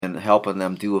and helping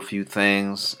them do a few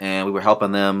things, and we were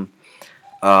helping them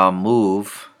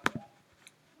move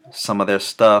some of their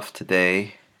stuff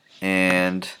today,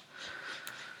 and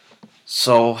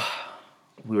so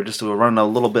we were running a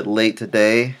little bit late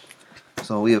today,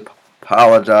 so we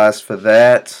apologize for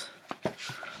that.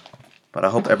 But I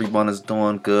hope everyone is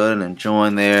doing good and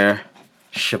enjoying their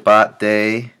Shabbat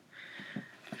day,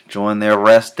 enjoying their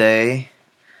rest day.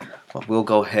 But we'll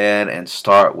go ahead and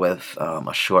start with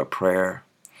a short prayer.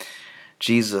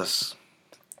 Jesus,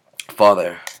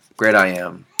 Father, great I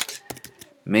am,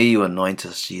 may you anoint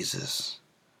us, Jesus,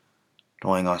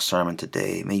 during our sermon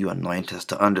today. May you anoint us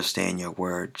to understand your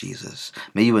word, Jesus.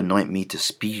 May you anoint me to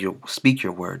speak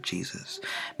your word, Jesus.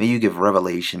 May you give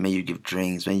revelation. May you give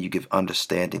dreams. May you give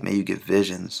understanding. May you give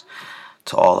visions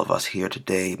to all of us here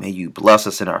today. May you bless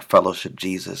us in our fellowship,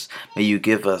 Jesus. May you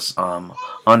give us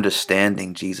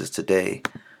understanding, Jesus, today.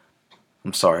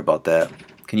 I'm sorry about that.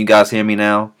 Can you guys hear me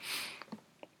now?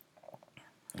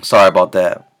 Sorry about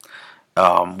that.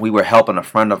 We were helping a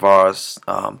friend of ours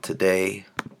today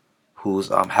whose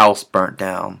house burnt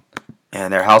down.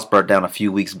 And their house burnt down a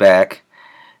few weeks back.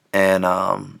 And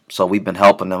so we've been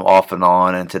helping them off and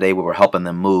on. And today we were helping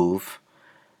them move.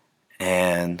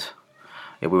 And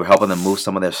we were helping them move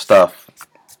some of their stuff.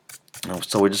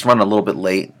 So we're just running a little bit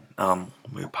late.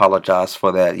 We apologize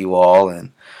for that, you all.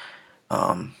 And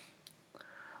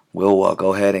we'll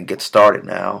go ahead and get started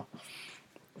now.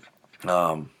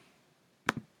 We'll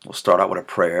start out with a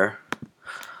prayer.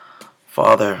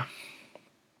 Father,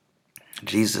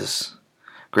 Jesus,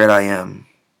 great I am,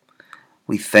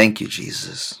 we thank you,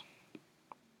 Jesus.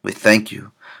 We thank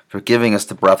you for giving us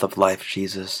the breath of life,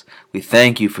 Jesus. We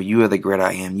thank you for you are the great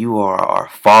I am. You are our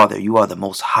Father. You are the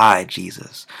Most High,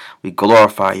 Jesus. We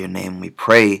glorify your name. We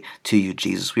pray to you,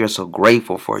 Jesus. We are so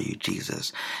grateful for you,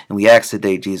 Jesus. And we ask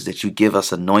today, Jesus, that you give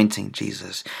us anointing,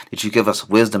 Jesus. That you give us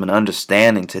wisdom and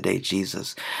understanding today,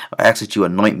 Jesus. I ask that you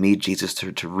anoint me, Jesus,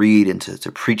 to read and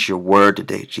to preach your word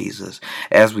today, Jesus.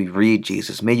 As we read,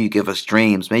 Jesus, may you give us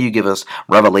dreams. May you give us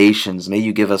revelations. May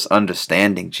you give us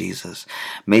understanding, Jesus.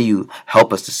 May you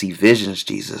help us to see visions,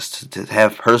 Jesus, to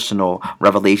have personal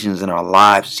revelations in our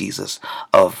lives, Jesus,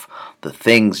 of the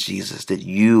things, Jesus, that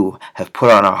you have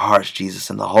put on our hearts, Jesus.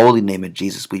 In the holy name of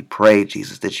Jesus, we pray,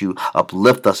 Jesus, that you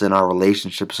uplift us in our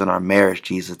relationships and our marriage,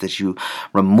 Jesus, that you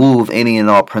remove any and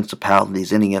all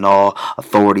principalities, any and all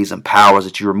authorities and powers,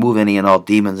 that you remove any and all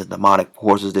demons and demonic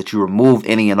forces, that you remove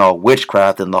any and all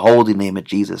witchcraft in the holy name of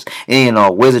Jesus, any and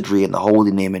all wizardry in the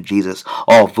holy name of Jesus,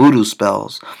 all voodoo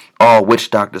spells, all witch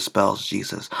doctor spells,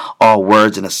 Jesus. All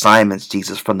words and assignments,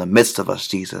 Jesus, from the midst of us,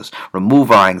 Jesus.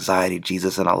 Remove our anxiety,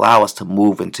 Jesus, and allow us to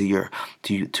move into your,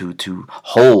 to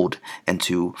hold and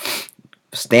to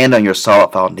stand on your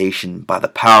solid foundation by the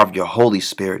power of your Holy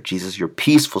Spirit, Jesus, your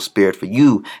peaceful spirit. For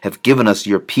you have given us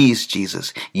your peace,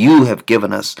 Jesus. You have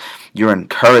given us your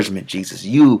encouragement, Jesus.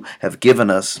 You have given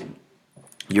us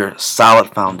your solid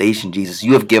foundation, Jesus.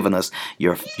 You have given us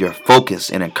your focus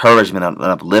and encouragement and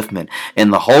upliftment. In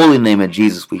the holy name of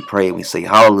Jesus, we pray. We say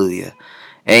hallelujah.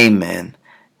 Amen.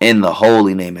 In the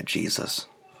holy name of Jesus.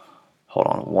 Hold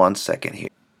on 1 second here.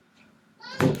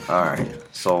 Alright,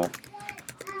 so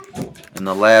in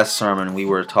the last sermon we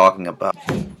were talking about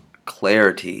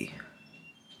clarity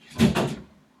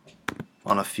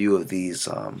on a few of these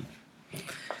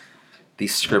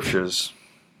scriptures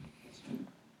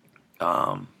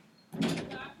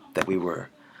that we were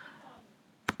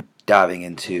diving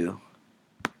into,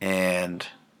 and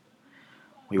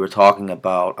we were talking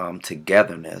about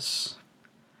togetherness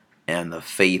and the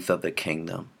faith of the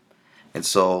kingdom. And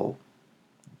so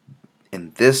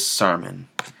in this sermon,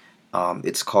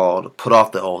 it's called "Put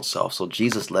Off the Old Self." So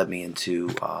Jesus led me into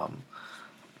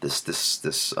this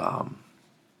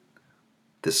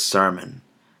sermon,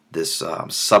 this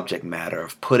subject matter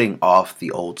of putting off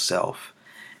the old self.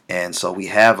 And so we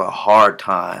have a hard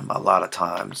time, a lot of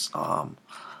times,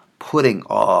 putting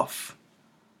off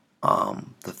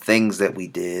the things that we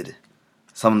did,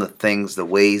 some of the things, the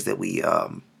ways that we,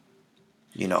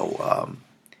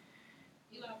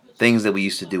 things that we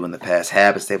used to do in the past,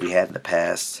 habits that we had in the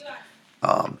past,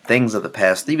 things of the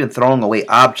past, even throwing away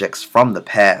objects from the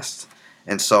past.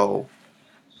 And so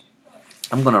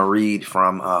I'm going to read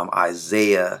from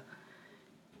Isaiah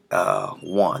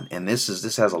 1, and this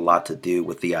has a lot to do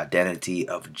with the identity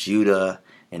of Judah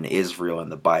and Israel in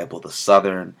the Bible, the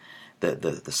southern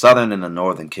and the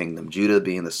northern kingdom, Judah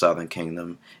being the southern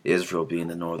kingdom, Israel being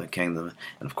the northern kingdom,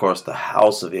 and of course the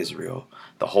house of Israel,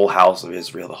 the whole house of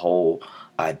Israel, the whole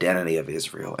identity of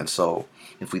Israel. And so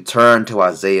if we turn to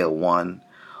Isaiah 1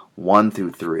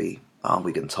 through 3,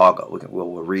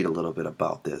 we'll read a little bit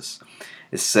about this.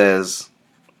 It says,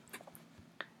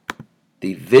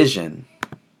 the vision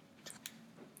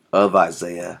of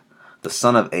Isaiah, the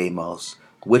son of Amos,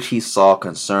 which he saw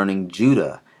concerning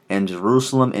Judah and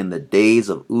Jerusalem in the days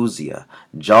of Uzziah,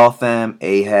 Jotham,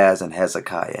 Ahaz, and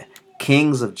Hezekiah,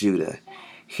 kings of Judah.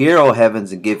 Hear, O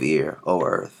heavens, and give ear, O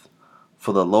earth.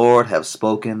 For the Lord hath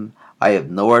spoken. I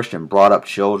have nourished and brought up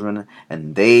children,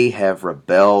 and they have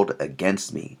rebelled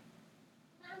against me.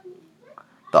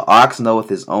 The ox knoweth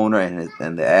his owner,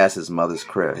 and the ass his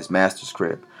master's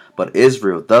crib. But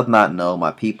Israel doth not know,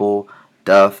 my people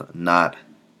doth not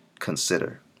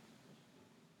consider.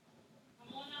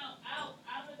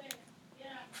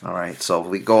 All right, so if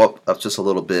we go up just a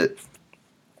little bit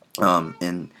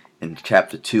in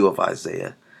chapter 2 of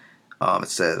Isaiah, it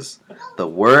says, the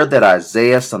word that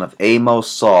Isaiah son of Amos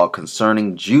saw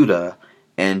concerning Judah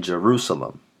and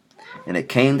Jerusalem. And it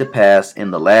came to pass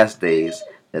in the last days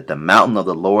that the mountain of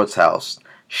the Lord's house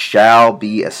shall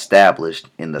be established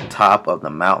in the top of the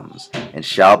mountains, and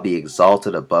shall be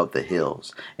exalted above the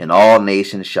hills, and all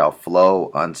nations shall flow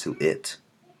unto it.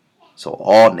 So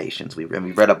all nations, we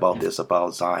read about this,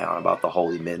 about Zion, about the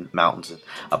holy mountains,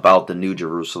 about the New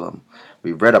Jerusalem.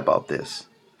 We read about this.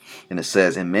 And it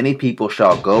says, and many people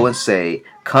shall go and say,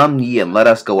 come ye, and let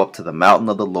us go up to the mountain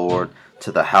of the Lord,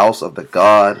 to the house of the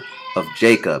God of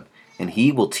Jacob, and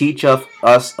he will teach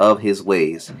us of his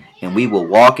ways, and we will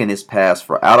walk in his paths.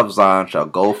 For out of Zion shall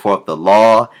go forth the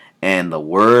law and the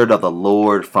word of the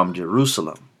Lord from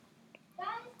Jerusalem.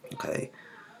 Okay,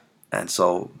 and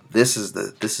so this is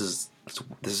the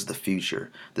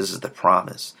future. This is the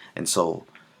promise. And so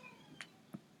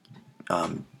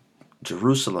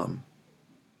Jerusalem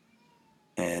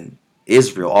and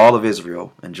Israel, all of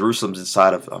Israel, and Jerusalem's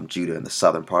inside of Judah in the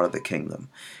southern part of the kingdom.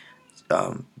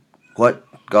 What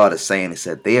God is saying is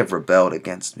that they have rebelled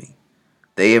against me.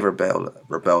 They have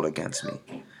rebelled against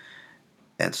me.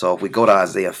 And so if we go to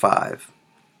Isaiah 5,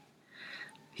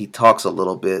 he talks a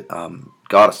little bit.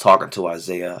 God is talking to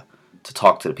Isaiah to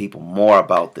talk to the people more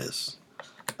about this.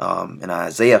 In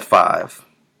Isaiah 5,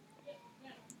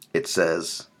 it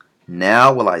says,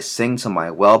 now will I sing to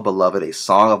my well-beloved a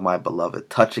song of my beloved,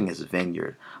 touching his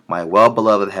vineyard. My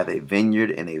well-beloved have a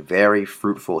vineyard in a very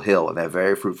fruitful hill. And that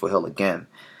very fruitful hill, again,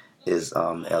 is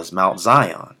as Mount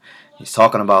Zion. He's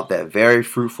talking about that very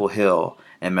fruitful hill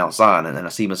and Mount Zion. And then I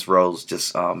see Miss Rose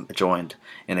just joined.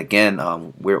 And again,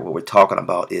 what we're talking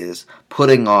about is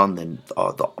putting on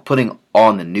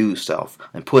the new self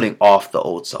and putting off the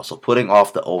old self. So putting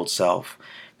off the old self,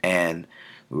 and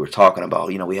we were talking about,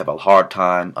 we have a hard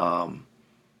time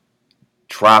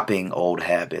dropping old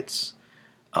habits,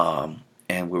 and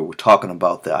we were talking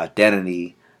about the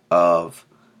identity of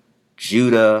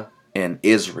Judah and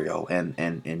Israel,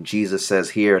 and Jesus says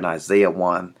here in Isaiah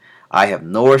 1, I have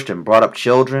nourished and brought up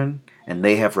children, and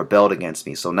they have rebelled against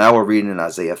me. So now we're reading in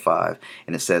Isaiah 5,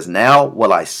 and it says, now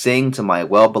will I sing to my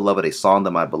well-beloved a song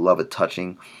to my beloved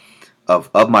touching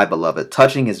of my beloved,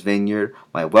 touching his vineyard.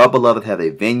 My well-beloved have a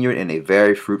vineyard in a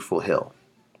very fruitful hill.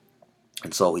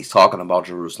 And so he's talking about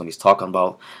Jerusalem. He's talking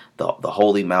about the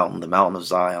holy mountain, the mountain of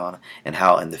Zion, and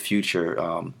how in the future,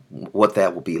 what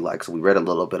that will be like. So we read a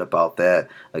little bit about that,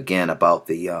 again, about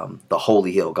the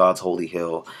holy hill, God's holy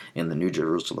hill in the New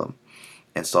Jerusalem.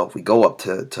 And so if we go up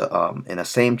to in the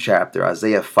same chapter,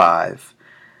 Isaiah 5,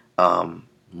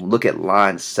 look at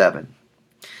line 7.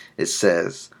 It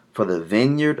says, for the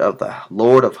vineyard of the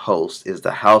Lord of hosts is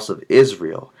the house of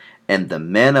Israel, and the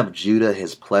men of Judah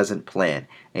his pleasant plan.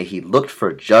 And he looked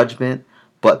for judgment,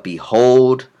 but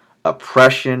behold,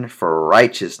 oppression for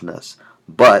righteousness.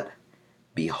 But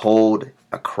behold,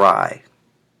 a cry.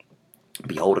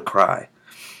 Behold, a cry.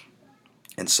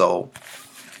 And so,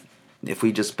 if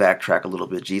we just backtrack a little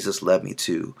bit, Jesus led me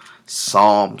to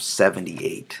Psalm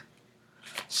 78.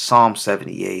 Psalm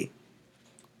 78.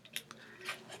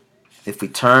 If we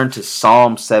turn to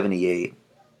Psalm 78,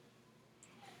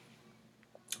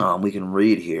 we can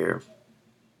read here.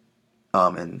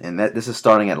 And that this is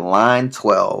starting at line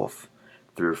 12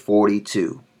 through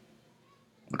 42.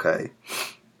 Okay.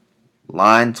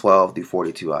 Line 12 through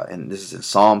 42. And this is in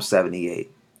Psalm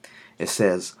 78. It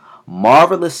says,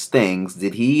 marvelous things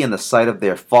did he in the sight of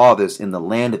their fathers in the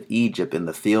land of Egypt in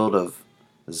the field of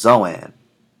Zoan.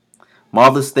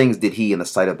 Marvelous things did he in the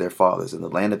sight of their fathers in the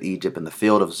land of Egypt in the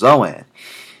field of Zoan.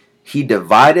 He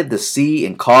divided the sea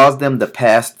and caused them to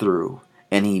pass through,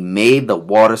 and he made the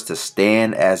waters to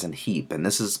stand as an heap. And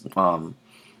this is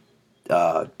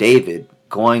David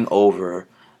going over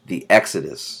the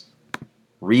Exodus,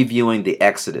 reviewing the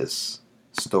Exodus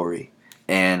story,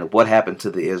 and what happened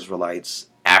to the Israelites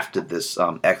after this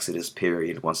Exodus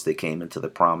period, once they came into the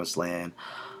Promised Land,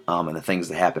 and the things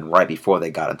that happened right before they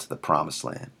got into the Promised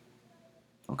Land.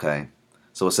 Okay,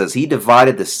 So it says, he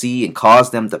divided the sea and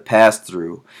caused them to pass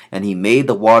through, and he made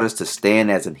the waters to stand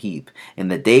as an heap. In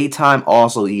the daytime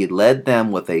also he led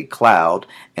them with a cloud,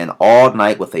 and all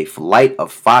night with a light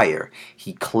of fire.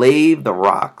 He clave the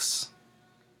rocks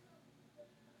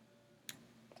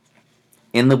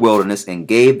in the wilderness, and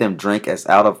gave them drink as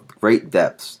out of great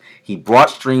depths. He brought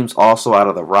streams also out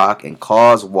of the rock, and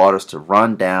caused waters to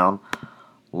run down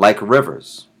like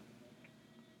rivers.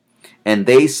 And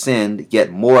they sinned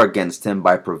yet more against him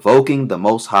by provoking the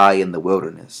Most High in the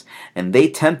wilderness. And they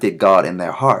tempted God in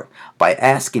their heart by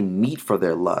asking meat for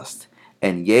their lust.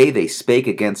 And yea, they spake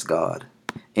against God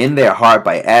in their heart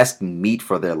by asking meat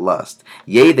for their lust.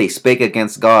 Yea, they spake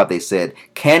against God. They said,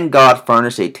 can God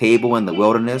furnish a table in the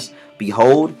wilderness?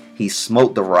 Behold, he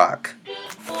smote the rock.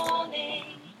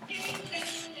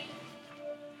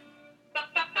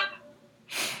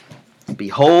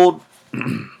 Behold,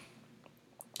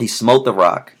 he smote the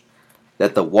rock,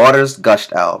 that the waters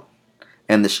gushed out,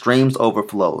 and the streams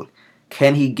overflowed.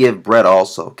 Can he give bread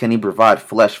also? Can he provide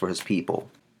flesh for his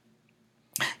people?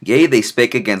 Yea, they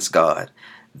spake against God.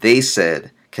 They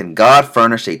said, can God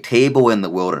furnish a table in the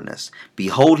wilderness?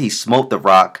 Behold, he smote the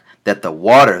rock, that the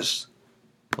waters...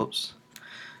 Oops.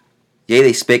 Yea,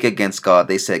 they spake against God.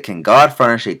 They said, can God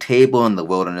furnish a table in the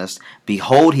wilderness?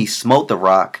 Behold, he smote the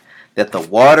rock, that the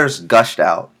waters gushed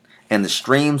out, and the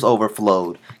streams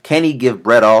overflowed. Can he give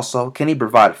bread also? Can he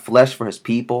provide flesh for his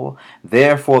people?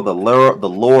 Therefore the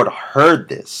Lord heard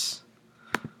this.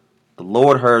 The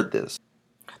Lord heard this.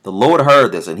 The Lord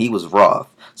heard this, and he was wroth.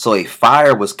 So a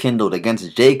fire was kindled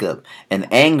against Jacob, and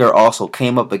anger also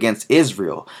came up against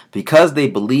Israel, because they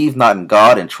believed not in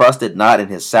God and trusted not in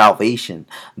his salvation,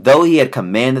 though he had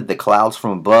commanded the clouds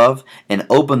from above, and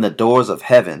opened the doors of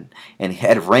heaven, and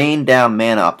had rained down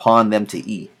manna upon them to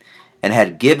eat, and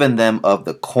had given them of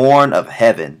the corn of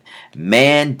heaven.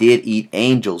 Man did eat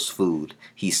angels' food.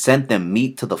 He sent them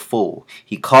meat to the full.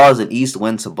 He caused an east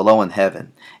wind to blow in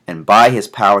heaven, and by his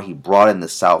power he brought in the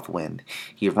south wind.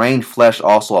 He rained flesh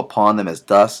also upon them as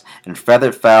dust, and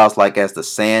feathered fowls like as the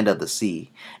sand of the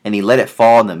sea. And he let it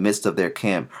fall in the midst of their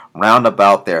camp, round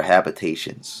about their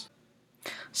habitations.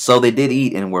 So they did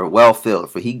eat and were well filled,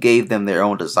 for he gave them their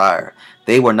own desire.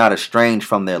 They were not estranged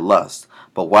from their lust.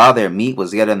 But while their meat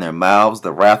was yet in their mouths,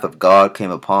 the wrath of God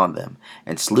came upon them,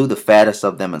 and slew the fattest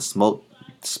of them, and smote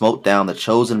down the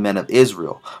chosen men of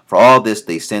Israel. For all this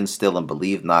they sinned still, and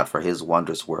believed not for his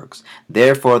wondrous works.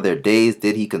 Therefore their days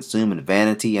did he consume in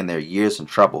vanity, and their years in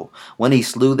trouble. When he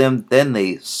slew them, then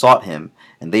they sought him,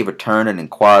 and they returned and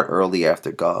inquired early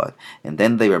after God. And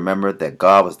then they remembered that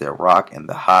God was their rock, and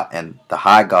the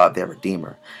high God their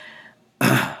Redeemer.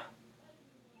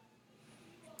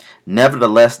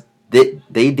 Nevertheless,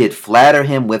 they did flatter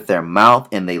him with their mouth,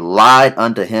 and they lied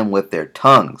unto him with their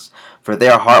tongues, for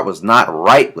their heart was not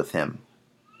right with him.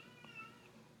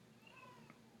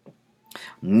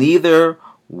 Neither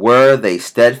were they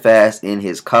steadfast in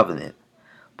his covenant.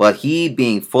 But he,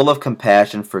 being full of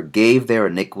compassion, forgave their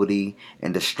iniquity,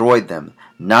 and destroyed them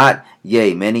not.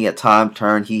 Yea, many a time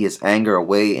turned he his anger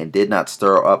away, and did not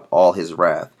stir up all his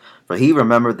wrath. For he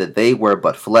remembered that they were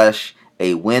but flesh,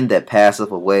 a wind that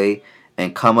passeth away,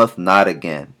 and cometh not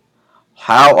again.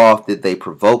 How oft did they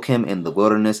provoke him in the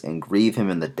wilderness, and grieve him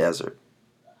in the desert?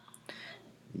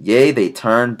 Yea, they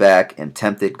turned back, and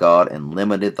tempted God, and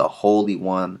limited the Holy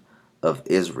One of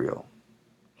Israel.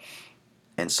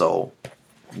 And so,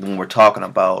 when we're talking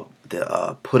about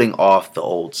the putting off the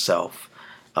old self,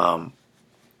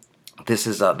 this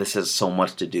has so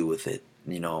much to do with it.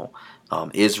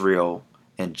 Israel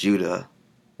and Judah,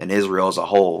 and Israel as a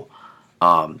whole,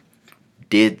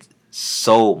 did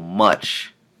so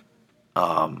much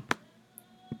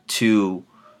to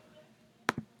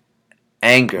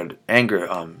anger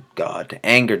God, to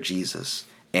anger Jesus,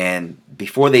 and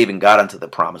before they even got into the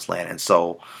promised land. And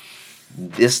so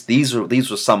these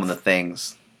were some of the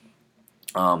things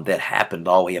that happened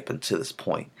all the way up until this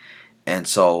point. And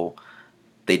so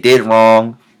they did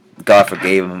wrong. God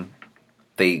forgave them.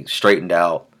 They straightened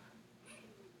out.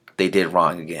 They did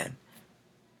wrong again.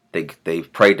 They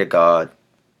prayed to God.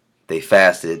 They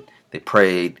fasted. They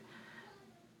prayed.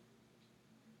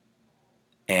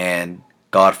 And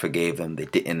God forgave them. They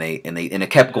did, and it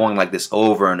kept going like this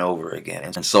over and over again.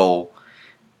 And so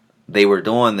they were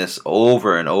doing this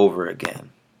over and over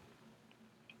again.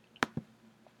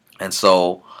 And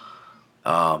so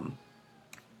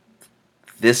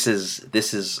this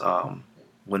is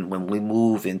when we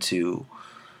move into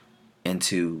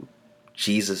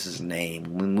Jesus' name,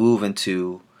 we move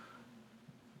into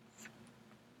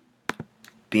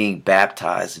being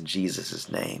baptized in Jesus'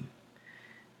 name.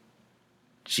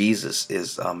 Jesus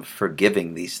is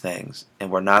forgiving these things,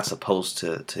 and we're not supposed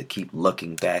to keep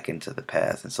looking back into the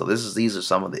past. And so these are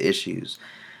some of the issues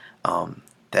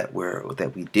that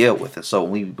we deal with. And so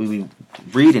when we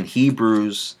read in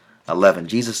Hebrews 11,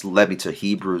 Jesus led me to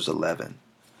Hebrews 11.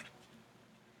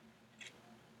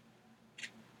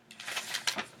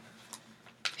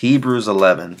 Hebrews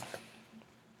 11.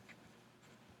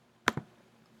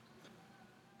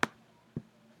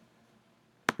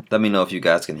 Let me know if you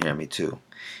guys can hear me too.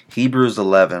 Hebrews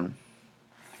 11,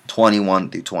 21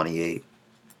 through 28.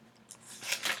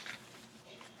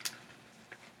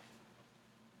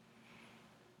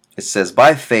 It says,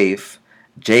 by faith,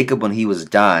 Jacob, when he was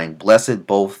dying, blessed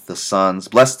both the sons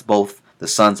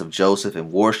of Joseph,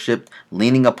 and worshipped,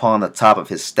 leaning upon the top of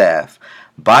his staff.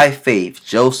 By faith,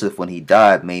 Joseph, when he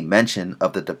died, made mention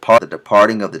of the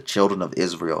departing of the children of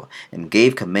Israel, and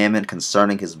gave commandment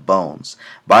concerning his bones.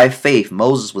 By faith,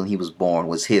 Moses, when he was born,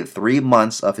 was hid 3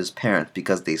 months of his parents,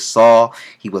 because they saw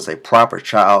he was a proper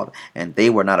child, and they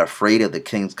were not afraid of the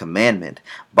king's commandment.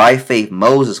 By faith,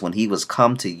 Moses, when he was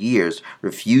come to years,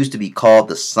 refused to be called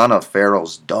the son of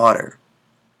Pharaoh's daughter.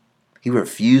 He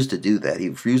refused to do that. He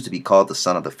refused to be called the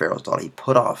son of the Pharaoh's daughter. He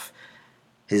put off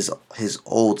his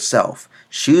old self,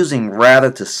 choosing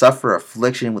rather to suffer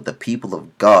affliction with the people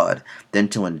of God than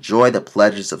to enjoy the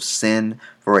pleasures of sin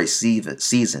for a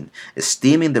season,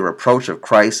 esteeming the reproach of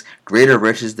Christ greater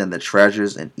riches than the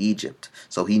treasures in Egypt.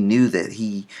 So he knew that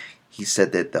he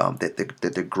said that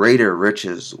the greater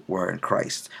riches were in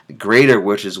Christ, the greater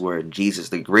riches were in Jesus,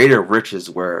 the greater riches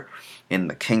were in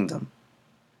the kingdom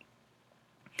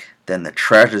than the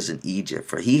treasures in Egypt,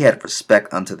 for he had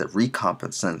respect unto the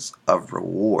recompense of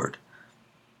reward.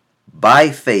 By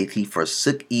faith he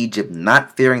forsook Egypt,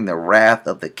 not fearing the wrath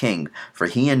of the king, for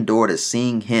he endured as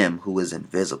seeing him who is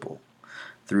invisible.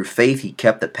 Through faith he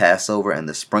kept the Passover and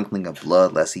the sprinkling of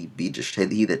blood, lest he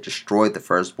that destroyed the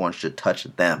firstborn should touch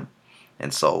them.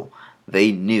 And so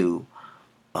they knew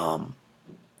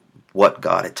what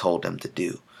God had told them to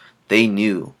do. They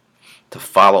knew to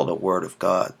follow the word of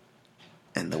God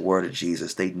and the word of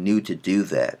Jesus. They knew to do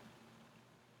that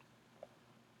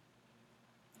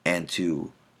and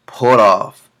to put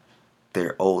off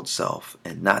their old self,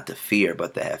 and not to fear,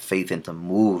 but to have faith and to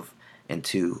move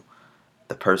into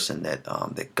the person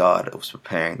that God was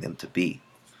preparing them to be.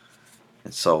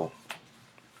 And so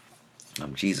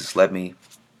Jesus led me.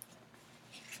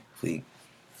 If we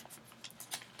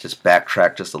just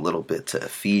backtrack just a little bit to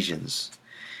Ephesians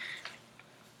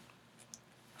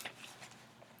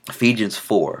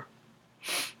 4.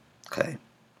 Okay.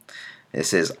 It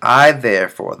says, I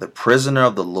therefore, the prisoner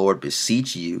of the Lord,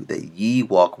 beseech you that ye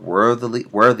walk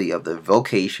worthy of the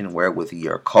vocation wherewith ye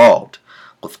are called,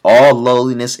 with all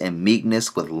lowliness and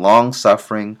meekness, with long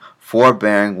suffering,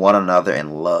 forbearing one another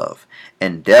in love,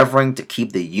 endeavoring to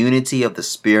keep the unity of the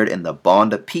Spirit in the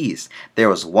bond of peace.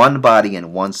 There is one body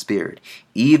and one Spirit,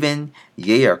 even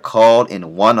ye are called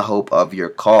in one hope of your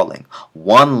calling,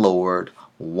 one Lord,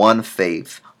 one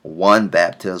faith, one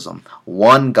baptism,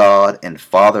 one God and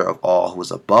Father of all, who is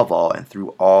above all and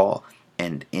through all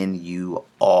and in you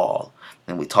all.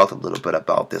 And we talked a little bit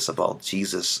about this, about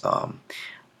Jesus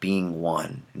being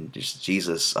one, and just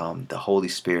Jesus, the Holy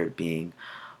Spirit being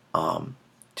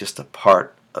just a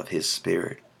part of his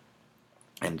Spirit,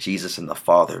 and Jesus and the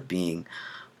Father being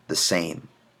the same,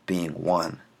 being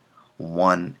one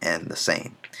and the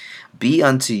same. Be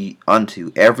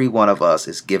unto every one of us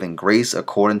is given grace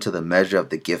according to the measure of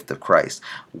the gift of Christ.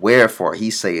 Wherefore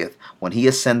he saith, when he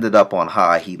ascended up on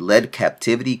high, he led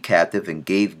captivity captive and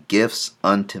gave gifts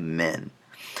unto men.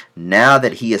 Now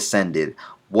that he ascended,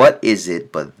 what is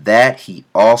it but that he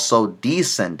also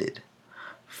descended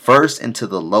first into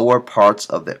the lower parts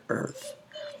of the earth?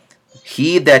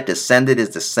 He that descended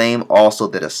is the same also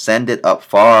that ascended up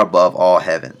far above all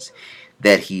heavens,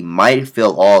 that he might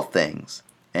fill all things.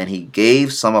 And he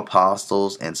gave some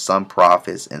apostles, and some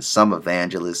prophets, and some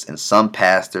evangelists, and some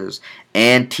pastors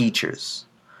and teachers,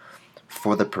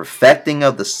 for the perfecting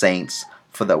of the saints,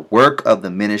 for the work of the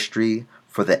ministry,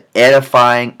 for the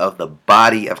edifying of the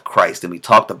body of Christ. And we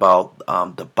talked about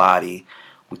the body.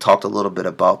 We talked a little bit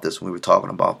about this when we were talking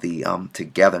about the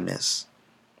togetherness.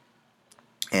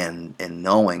 And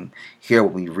knowing here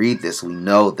when we read this, we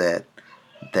know that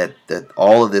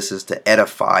all of this is to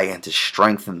edify and to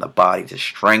strengthen the body, to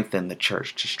strengthen the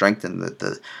church, to strengthen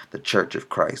the church of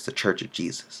Christ, the church of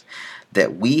Jesus.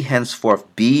 That we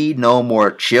henceforth be no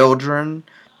more children,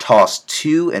 tossed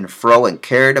to and fro and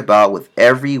carried about with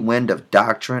every wind of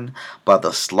doctrine by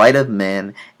the sleight of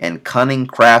men and cunning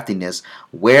craftiness,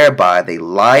 whereby they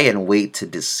lie in wait to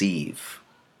deceive.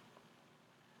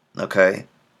 Okay?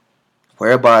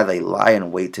 whereby they lie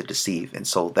in wait to deceive. And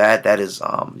so that is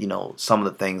some of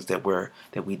the things that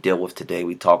we deal with today.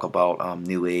 We talk about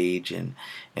New Age, and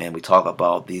we talk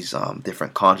about these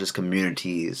different conscious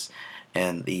communities,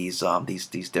 and these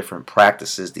different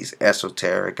practices, these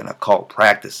esoteric and occult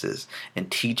practices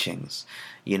and teachings.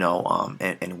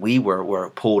 And we were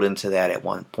pulled into that at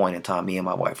one point in time. Me and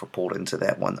my wife were pulled into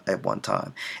that at one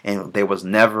time, and there was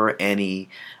never any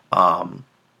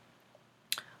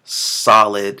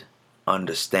solid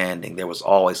understanding. There was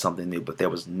always something new, but there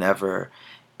was never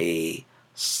a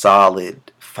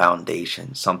solid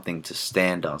foundation, something to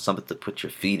stand on, something to put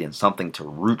your feet in, something to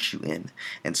root you in.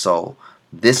 And so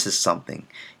this is something,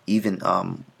 even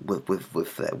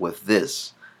with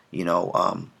this,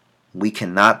 we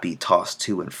cannot be tossed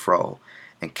to and fro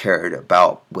and carried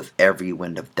about with every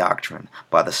wind of doctrine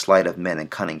by the sleight of men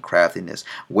and cunning craftiness,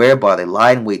 whereby they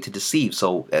lie in wait to deceive.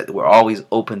 So we're always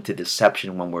open to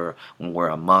deception when we're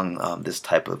among this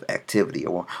type of activity,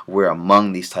 or we're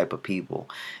among these type of people.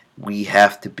 We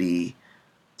have to be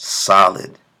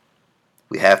solid.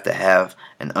 We have to have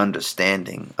an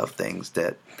understanding of things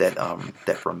that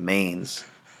remains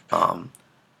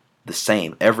the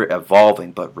same, ever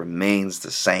evolving, but remains the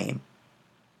same.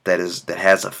 That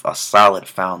has a solid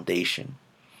foundation.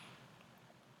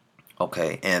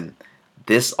 Okay, and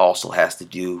this also has to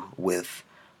do with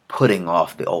putting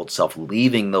off the old self,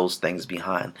 leaving those things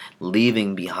behind,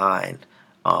 leaving behind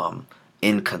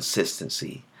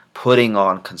inconsistency, putting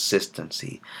on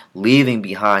consistency, leaving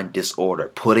behind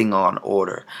disorder, putting on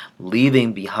order,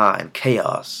 leaving behind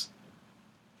chaos,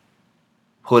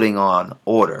 putting on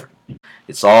order.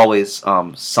 It's always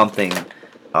something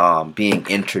being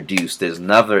introduced. There's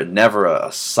never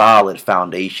a solid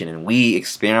foundation, and we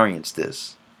experience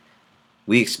this.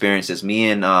 Me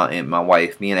and my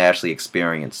wife, me and Ashley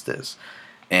experienced this.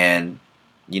 And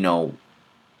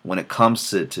when it comes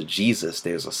to Jesus,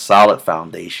 there's a solid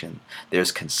foundation.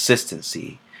 There's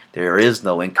consistency. There is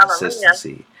no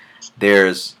inconsistency.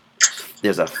 There's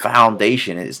a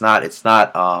foundation. It's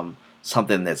not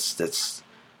something that's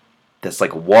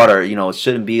like water. It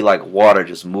shouldn't be like water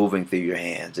just moving through your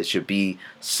hands. It should be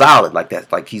solid like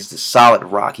that. Like He's the solid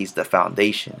rock. He's the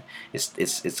foundation.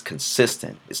 It's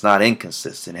consistent. It's not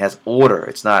inconsistent. It has order.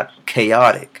 It's not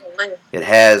chaotic. It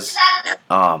has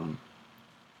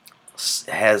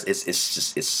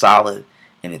it's solid,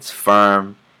 and it's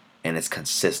firm, and it's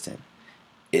consistent.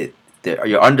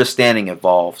 Your understanding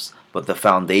evolves, but the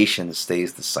foundation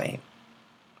stays the same.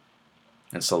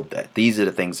 And so these are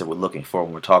the things that we're looking for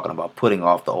when we're talking about putting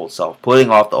off the old self. Putting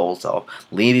off the old self,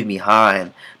 leaving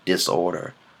behind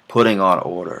disorder, putting on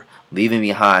order, leaving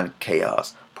behind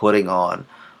chaos, putting on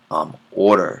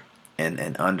order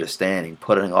and understanding,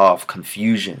 putting off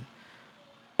confusion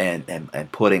and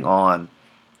putting on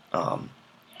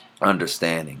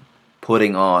understanding,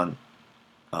 putting on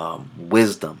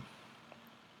wisdom,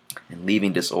 and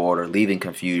leaving disorder, leaving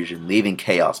confusion, leaving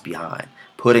chaos behind,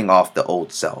 putting off the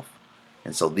old self.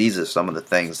 And so these are some of the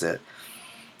things that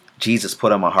Jesus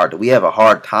put on my heart that we have a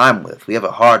hard time with. We have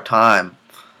a hard time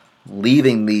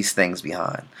leaving these things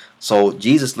behind. So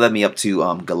Jesus led me up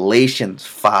to Galatians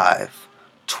 5,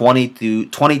 22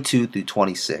 through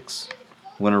 26.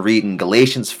 I'm going to read in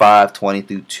Galatians 5,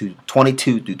 22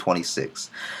 through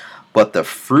 26. But the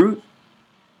fruit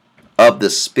of the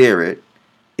Spirit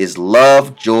is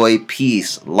love, joy,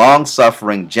 peace,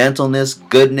 long-suffering, gentleness,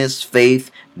 goodness,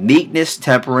 faith, meekness,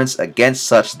 temperance. Against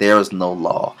such there is no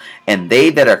law. And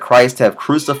they that are Christ have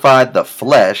crucified the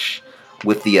flesh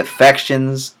with the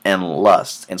affections and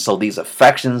lusts. And so these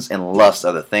affections and lusts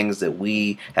are the things that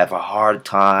we have a hard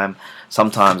time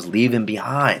sometimes leaving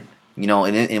behind.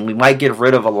 And we might get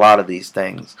rid of a lot of these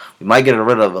things. We might get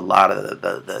rid of a lot of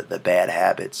the bad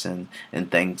habits and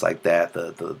things like that.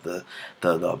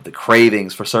 The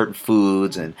cravings for certain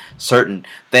foods and certain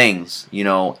things.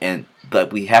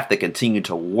 But we have to continue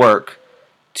to work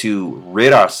to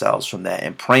rid ourselves from that,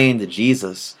 and praying to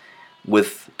Jesus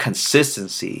with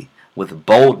consistency, with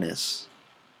boldness,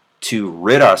 to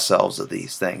rid ourselves of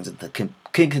these things, and to can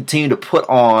continue to put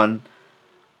on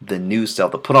the new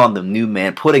self, to put on the new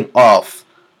man, putting off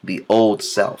the old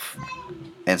self.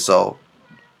 And so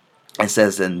it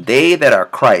says, and they that are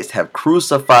Christ have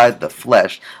crucified the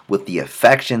flesh with the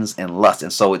affections and lusts.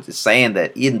 And so it's saying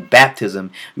that in baptism,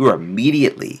 you are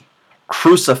immediately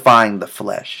crucifying the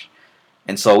flesh.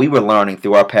 And so we were learning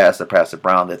through our pastor, Pastor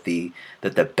Brown, that the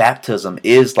baptism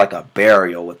is like a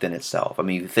burial within itself. I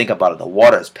mean, you think about it, the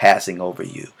water is passing over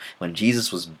you. When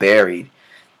Jesus was buried,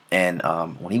 and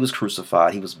when he was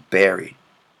crucified, he was buried,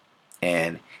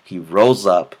 and he rose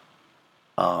up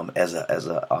as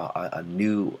a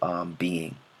new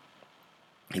being.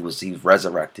 He was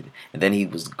resurrected, and then he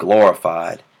was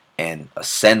glorified and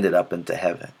ascended up into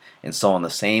heaven. And so in the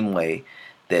same way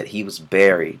that he was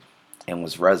buried and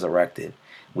was resurrected,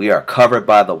 we are covered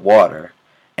by the water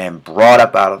and brought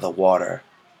up out of the water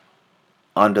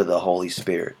under the Holy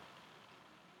Spirit,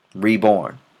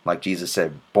 reborn, like Jesus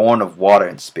said, born of water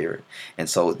and spirit. And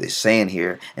so they're saying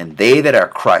here, and they that are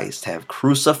Christ have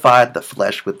crucified the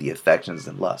flesh with the affections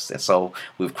and lusts. And so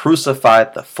we've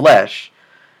crucified the flesh,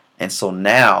 and so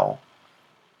now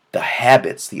the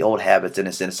habits, the old habits, and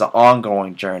it's an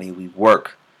ongoing journey. We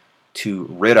work to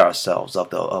rid ourselves of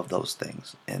those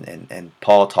things. And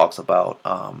Paul talks about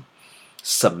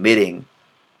submitting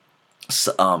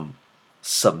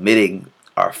submitting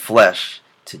our flesh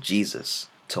to Jesus,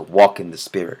 to walk in the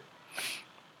Spirit.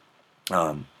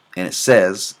 And it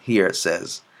says,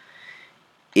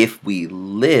 if we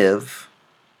live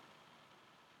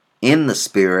in the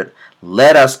Spirit,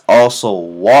 let us also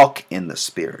walk in the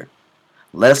Spirit.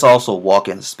 Let us also walk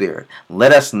in the Spirit.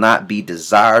 Let us not be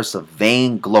desirous of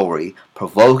vain glory,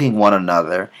 provoking one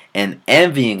another and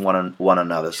envying one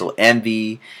another. So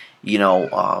envy,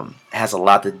 has a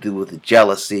lot to do with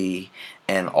jealousy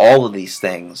and all of these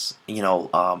things.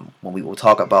 When we will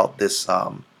talk about this,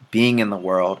 being in the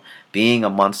world, being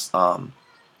amongst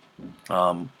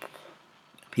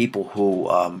people who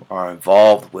are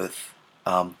involved with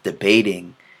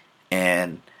debating,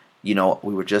 and we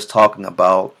were just talking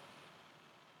about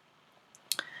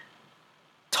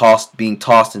being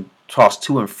tossed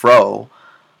to and fro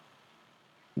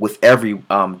with every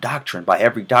doctrine, by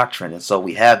every doctrine. And so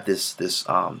we have this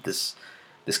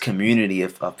community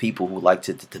of people who like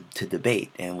to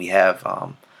debate, and we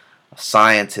have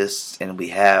scientists, and we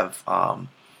have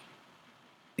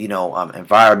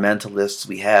environmentalists.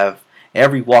 We have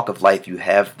every walk of life. You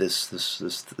have this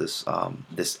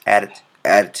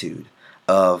attitude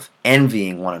of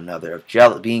envying one another, of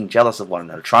being jealous of one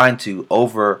another, trying to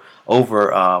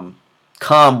overcome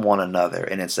one another,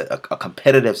 and it's a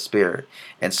competitive spirit.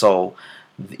 And so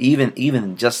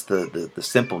even just the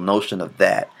simple notion of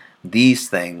that, these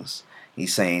things,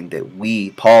 he's saying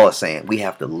that Paul is saying we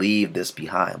have to leave this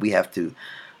behind. We have to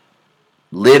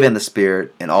live in the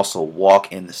Spirit and also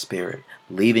walk in the Spirit,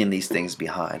 leaving these things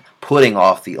behind, putting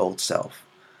off the old self.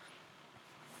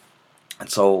 And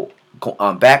so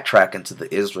backtracking to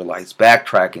the Israelites,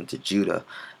 backtracking to Judah,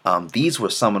 these were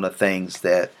some of the things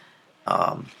that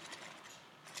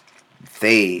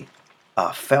they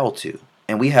fell to.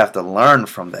 And we have to learn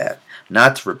from that,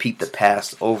 not to repeat the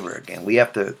past over again. We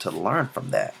have to learn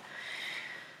from that.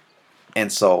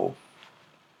 And so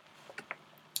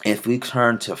if we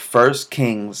turn to 1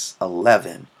 Kings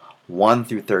 11, 1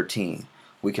 through 13,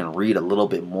 we can read a little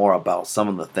bit more about some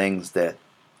of the things that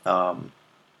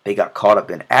they got caught up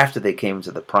in after they came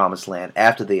into the promised land,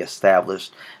 after they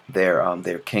established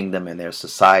their kingdom and their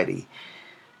society.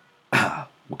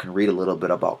 We can read a little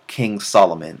bit about King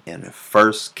Solomon in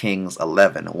 1 Kings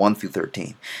 11, 1 through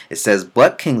 13. It says,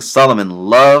 "But King Solomon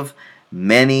loved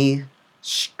many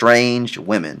strange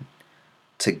women,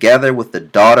 together with the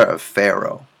daughter of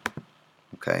Pharaoh."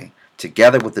 Okay,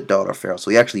 together with the daughter of Pharaoh.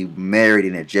 So he actually married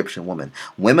an Egyptian woman.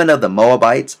 "Women of the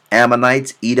Moabites,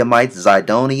 Ammonites, Edomites,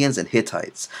 Zidonians, and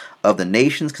Hittites, of the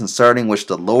nations concerning which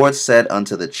the Lord said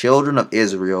unto the children of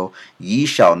Israel, Ye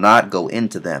shall not go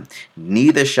into them,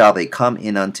 neither shall they come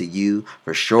in unto you,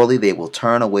 for surely they will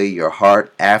turn away your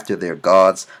heart after their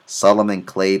gods. Solomon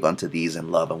clave unto these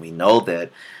in love." And we know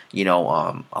that,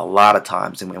 a lot of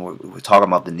times, and when we're talking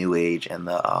about the New Age and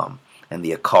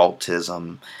the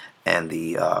occultism and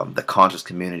the conscious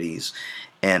communities,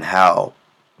 and how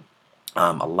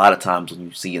a lot of times when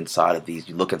you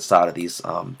look inside of these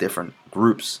different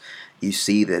groups, you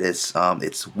see that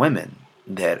it's women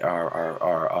that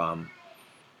are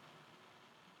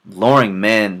luring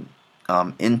men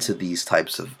into these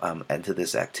types of into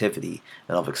this activity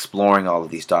and of exploring all of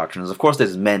these doctrines. Of course,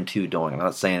 there's men too doing it. I'm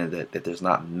not saying that there's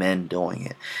not men doing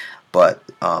it, but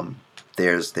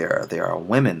there are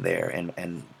women there,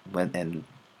 and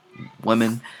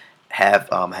women have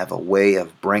a way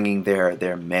of bringing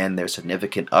their men, their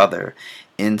significant other,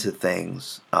 into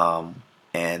things,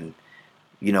 and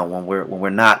when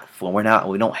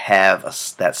we don't have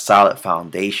that solid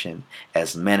foundation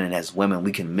as men and as women,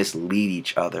 we can mislead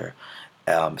each other,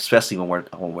 especially when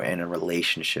we're in a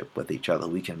relationship with each other.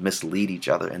 We can mislead each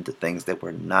other into things that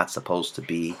we're not supposed to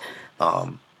be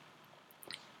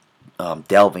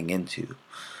delving into.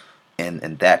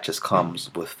 And that just comes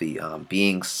with the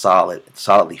being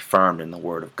solidly firm in the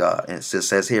Word of God. And it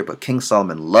says here, "But King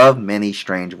Solomon loved many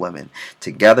strange women,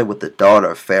 together with the daughter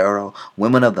of Pharaoh,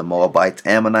 women of the Moabites,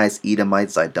 Ammonites,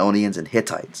 Edomites, Zidonians, and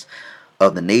Hittites,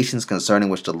 of the nations concerning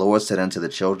which the Lord said unto the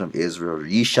children of Israel,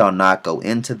 Ye shall not go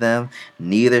into them,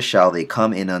 neither shall they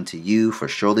come in unto you, for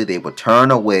surely they will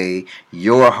turn away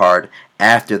your heart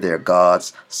after their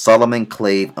gods. Solomon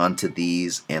clave unto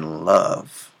these in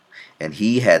love. And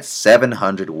he had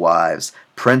 700 wives,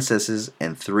 princesses,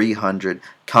 and 300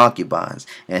 concubines.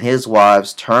 And his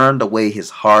wives turned away his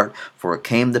heart, for it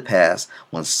came to pass,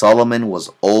 when Solomon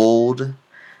was old,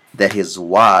 that his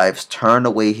wives turned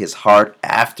away his heart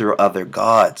after other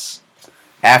gods.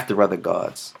 After other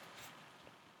gods.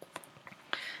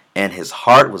 And his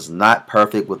heart was not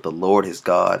perfect with the Lord his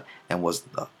God, and was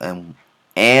the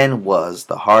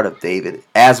heart of David,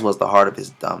 as was the heart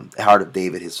of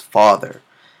David his father.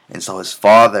 And so his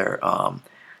father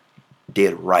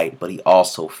did right, but he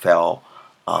also fell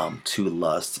to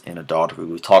lust and adultery.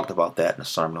 We talked about that in the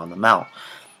Sermon on the Mount.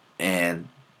 And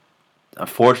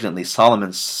unfortunately,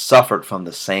 Solomon suffered from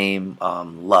the same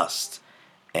lust.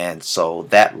 And so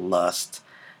that lust,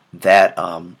 that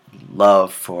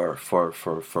love for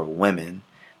women,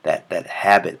 that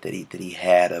habit that he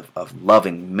had of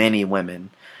loving many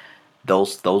women,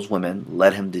 those women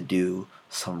led him to do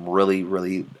some really,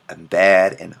 really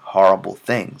bad and horrible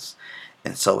things.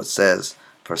 And so it says,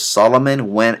 For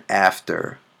Solomon went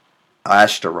after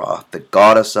Ashtaroth, the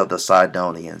goddess of the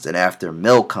Sidonians, and after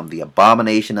Milcom, the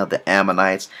abomination of the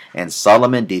Ammonites, and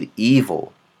Solomon did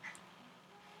evil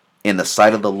in the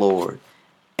sight of the Lord,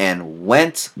 and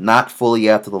went not fully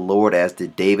after the Lord, as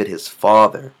did David his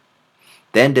father.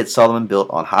 Then did Solomon build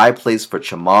on high place for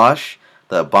Chemosh,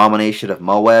 the abomination of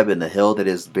Moab, in the hill that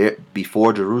is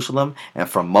before Jerusalem, and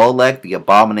for Molech, the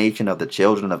abomination of the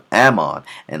children of Ammon.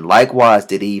 And likewise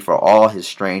did he for all his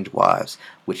strange wives,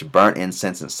 which burnt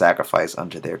incense and sacrificed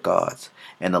unto their gods.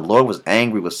 And the Lord was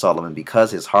angry with Solomon,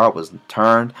 because his heart was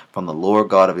turned from the Lord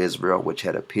God of Israel, which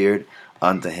had appeared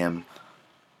unto him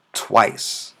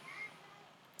twice,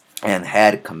 and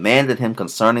had commanded him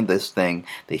concerning this thing,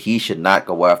 that he should not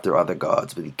go after other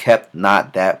gods. But he kept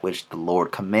not that which the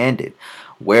Lord commanded.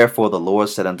 Wherefore the Lord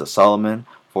said unto Solomon,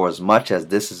 Forasmuch as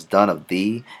this is done of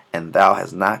thee, and thou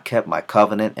hast not kept my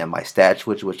covenant and my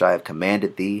statutes which I have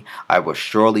commanded thee, I will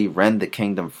surely rend the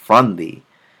kingdom from thee,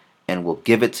 and will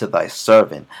give it to thy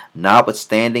servant.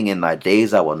 Notwithstanding in thy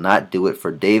days I will not do it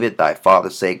for David thy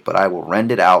father's sake, but I will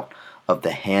rend it out of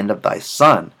the hand of thy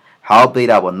son. Howbeit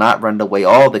I will not rend away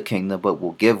all the kingdom, but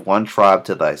will give one tribe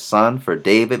to thy son, for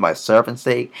David my servant's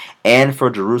sake, and for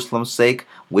Jerusalem's sake,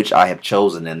 which I have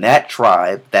chosen. And that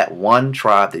tribe, that one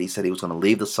tribe that he said he was going to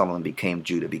leave to Solomon, became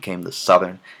Judah, became the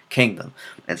southern kingdom.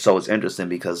 And so it's interesting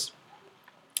because,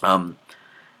 if I'm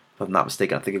not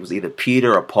mistaken, I think it was either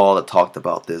Peter or Paul that talked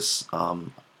about this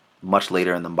much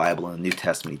later in the Bible, in the New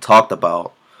Testament. He talked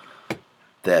about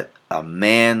that a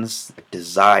man's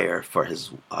desire for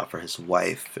his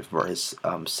wife, for his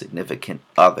significant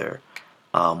other,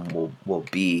 will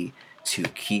be to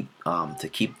keep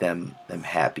them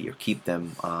happy, or keep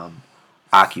them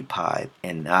occupied,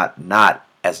 and not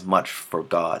as much for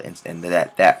God, and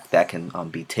that can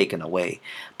be taken away,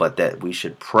 but that we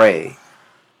should pray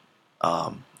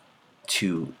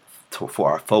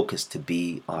for our focus to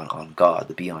be on God,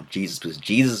 to be on Jesus, because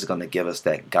Jesus is going to give us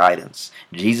that guidance.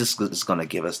 Jesus is going to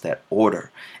give us that order.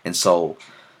 And so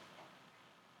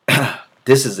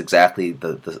this is exactly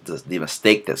the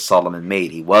mistake that Solomon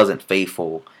made. He wasn't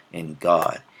faithful in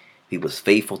God. He was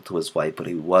faithful to his wife, but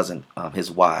he wasn't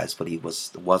his wives, but he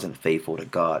wasn't faithful to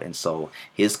God. And so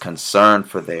his concern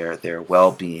for their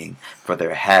well-being, for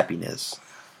their happiness,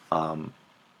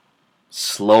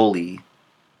 slowly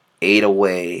ate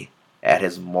away at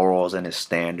his morals and his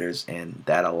standards, and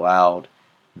that allowed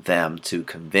them to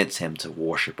convince him to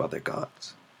worship other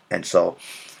gods. And so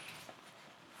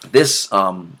this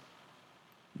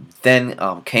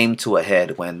then came to a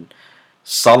head when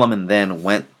Solomon then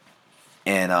went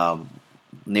and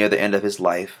near the end of his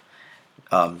life,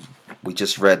 we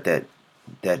just read that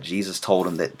Jesus told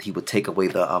him that he would take away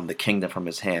the kingdom from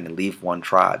his hand and leave one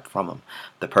tribe from him.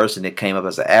 The person that came up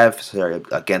as an adversary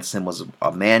against him was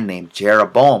a man named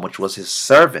Jeroboam, which was his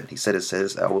servant. He said,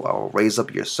 I will raise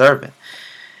up your servant.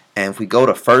 And if we go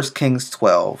to 1 Kings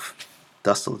 12,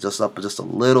 just a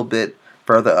little bit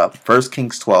further up, 1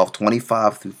 Kings 12,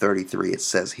 25 through 33, it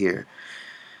says here,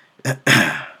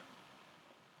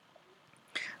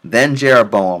 Then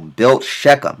Jeroboam built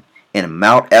Shechem in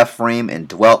Mount Ephraim, and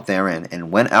dwelt therein,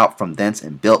 and went out from thence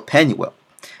and built Penuel.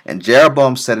 And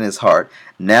Jeroboam said in his heart,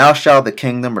 Now shall the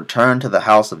kingdom return to the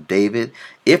house of David.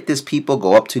 If this people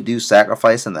go up to do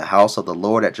sacrifice in the house of the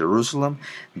Lord at Jerusalem,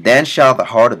 then shall the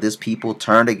heart of this people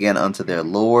turn again unto their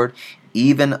Lord,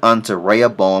 even unto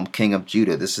Rehoboam king of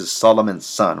Judah. This is Solomon's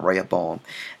son, Rehoboam.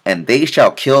 And they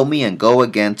shall kill me and go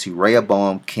again to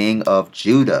Rehoboam king of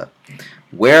Judah.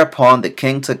 Whereupon the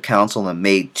king took counsel and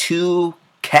made two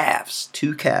calves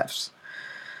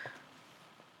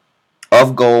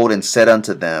of gold, and said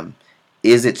unto them,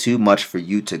 Is it too much for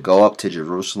you to go up to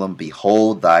Jerusalem?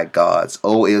 Behold thy gods,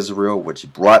 O Israel,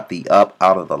 which brought thee up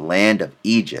out of the land of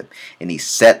Egypt. And he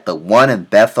set the one in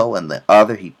Bethel, and the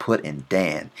other he put in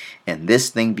Dan. And this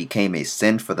thing became a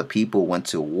sin, for the people went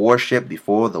to worship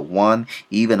before the one,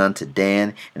 even unto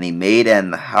Dan. And he made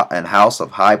an house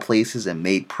of high places, and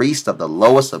made priests of the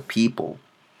lowest of people.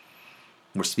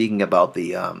 We're speaking about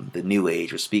the New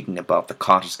Age. We're speaking about the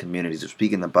conscious communities. We're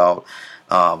speaking about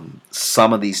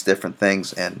some of these different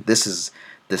things. And this is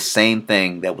the same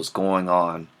thing that was going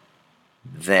on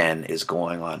then is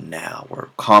going on now, where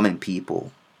common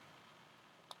people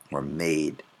were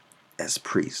made as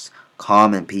priests.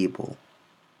 Common people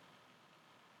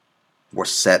were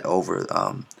set over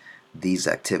these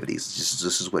activities.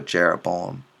 This is what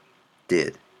Jeroboam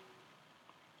did.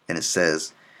 And it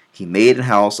says, He made an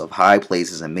house of high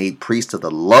places, and made priests of the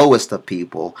lowest of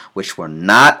people, which were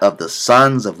not of the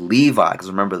sons of Levi. Because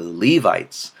remember, the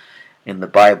Levites in the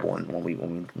Bible, and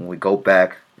when we go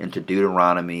back into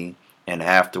Deuteronomy and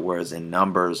afterwards in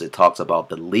Numbers, it talks about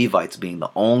the Levites being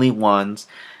the only ones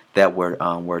that were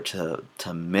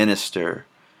to minister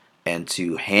and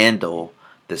to handle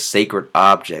the sacred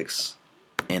objects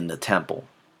in the temple,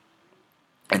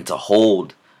 and to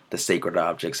hold the sacred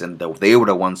objects, and they were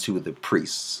the ones who were the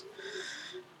priests.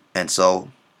 And so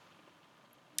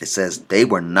it says, they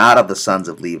were not of the sons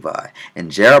of Levi. And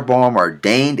Jeroboam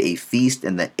ordained a feast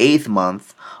in the 8th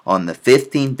month, on the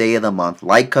 15th day of the month,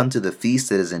 like unto the feast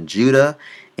that is in Judah.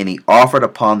 And he offered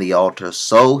upon the altar.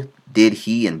 So did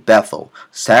he in Bethel,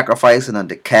 sacrificing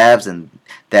unto calves and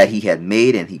that he had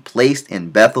made, and he placed in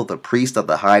Bethel the priest of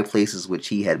the high places which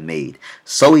he had made.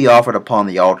 So he offered upon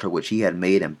the altar which he had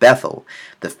made in Bethel,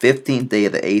 the 15th day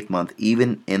of the 8th month,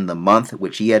 even in the month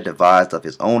which he had devised of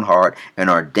his own heart, and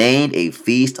ordained a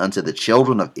feast unto the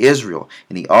children of Israel.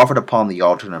 And he offered upon the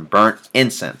altar and burnt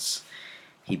incense.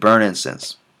 He burned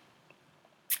incense.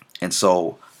 And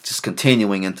so, just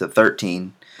continuing into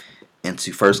 13,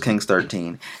 into 1 Kings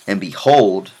 13, and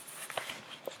behold,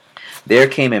 there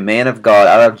came a man of God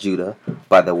out of Judah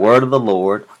by the word of the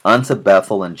Lord unto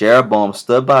Bethel, and Jeroboam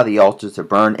stood by the altar to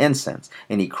burn incense.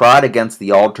 And he cried against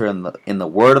the altar in the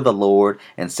word of the Lord,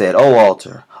 and said, O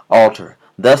altar, altar,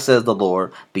 thus says the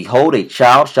Lord, Behold, a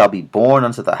child shall be born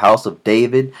unto the house of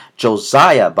David,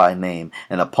 Josiah by name,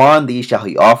 and upon thee shall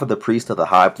he offer the priest of the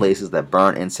high places that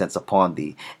burn incense upon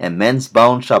thee, and men's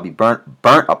bones shall be burnt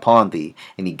upon thee.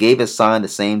 And he gave his sign the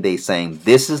same day, saying,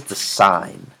 This is the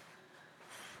sign.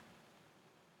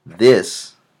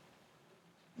 This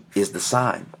is the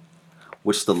sign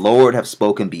which the Lord hath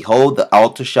spoken. Behold, the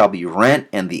altar shall be rent,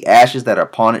 and the ashes that are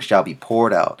upon it shall be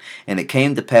poured out. And it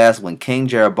came to pass, when King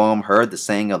Jeroboam heard the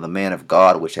saying of the man of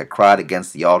God, which had cried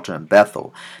against the altar in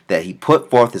Bethel, that he put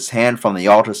forth his hand from the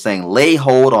altar, saying, Lay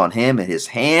hold on him. And his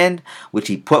hand which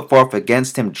he put forth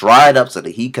against him dried up, so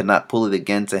that he could not pull it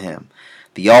again to him.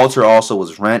 The altar also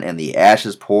was rent, and the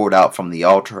ashes poured out from the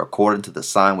altar, according to the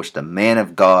sign which the man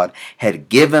of God had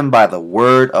given by the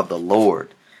word of the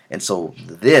Lord. And so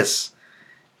this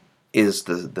is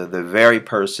the very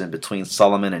person between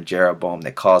Solomon and Jeroboam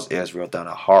that caused Israel down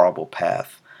a horrible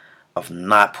path of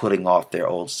not putting off their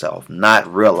old self, not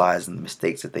realizing the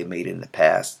mistakes that they made in the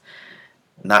past,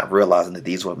 not realizing that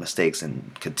these were mistakes,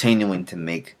 and continuing to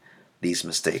make these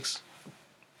mistakes.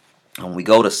 When we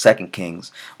go to 2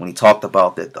 Kings, when he talked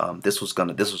about that, this was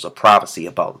a prophecy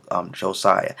about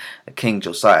Josiah. King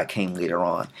Josiah came later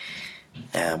on,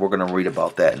 and we're going to read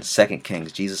about that in 2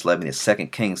 Kings. Jesus led me to 2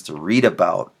 Kings to read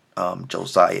about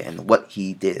Josiah and what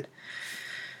he did.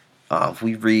 If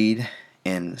we read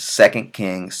in 2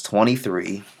 Kings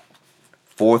 23,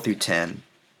 4 through 10,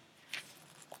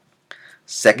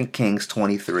 2 Kings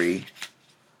 23,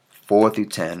 4 through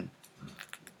 10.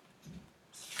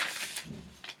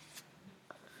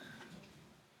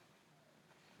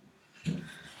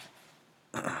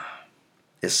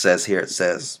 It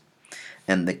says,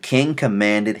 And the king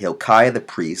commanded Hilkiah the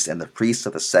priest, and the priests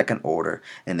of the second order,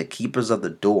 and the keepers of the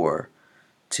door,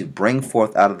 to bring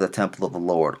forth out of the temple of the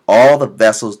Lord all the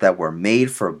vessels that were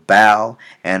made for Baal,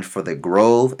 and for the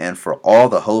grove, and for all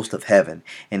the host of heaven.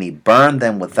 And he burned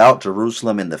them without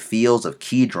Jerusalem in the fields of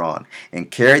Kidron,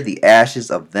 and carried the ashes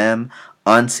of them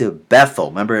unto Bethel.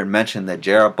 Remember, it mentioned that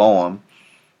Jeroboam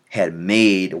had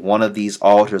made one of these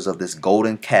altars of this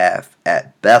golden calf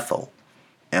at Bethel,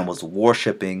 and was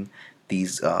worshiping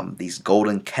these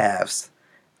golden calves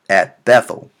at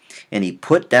Bethel. And he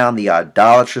put down the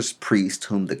idolatrous priests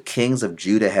whom the kings of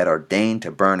Judah had ordained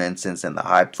to burn incense in the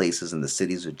high places in the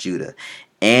cities of Judah,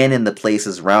 and in the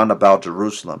places round about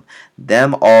Jerusalem,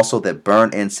 them also that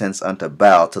burn incense unto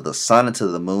Baal, to the sun and to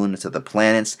the moon and to the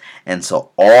planets, and to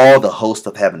all the host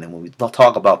of heaven. And when we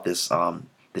talk about this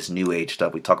new age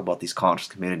stuff, we talk about these conscious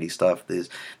community stuff, these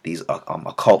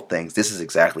occult things. This is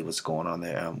exactly what's going on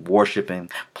there.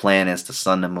 Worshiping planets, the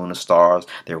sun, the moon, the stars.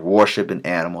 They're worshiping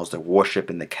animals. They're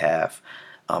worshiping the calf.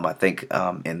 I think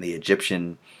in the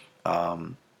Egyptian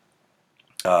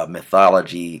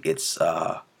mythology, it's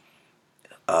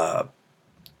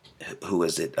who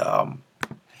is it?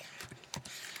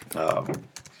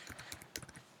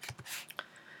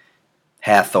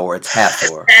 Hathor. It's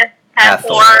Hathor.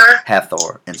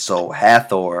 Hathor. And so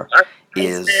Hathor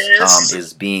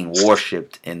is being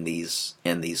worshipped in these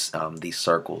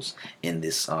circles, in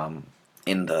this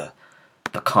in the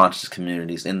conscious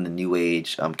communities, in the new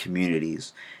age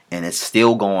communities, and it's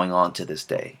still going on to this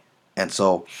day. And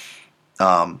so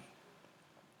it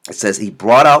says he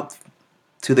brought out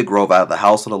to the grove out of the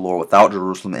house of the Lord without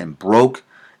Jerusalem, and broke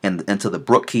into the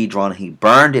brook Kidron. He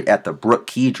burned it at the brook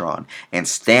Kidron, and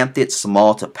stamped it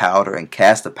small to powder, and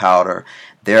cast the powder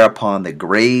thereupon the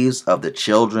graves of the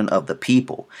children of the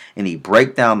people. And he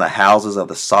brake down the houses of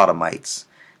the Sodomites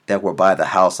that were by the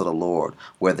house of the Lord,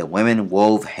 where the women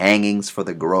wove hangings for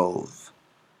the grove.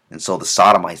 And so the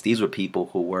Sodomites, these were people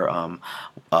who were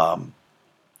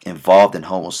involved in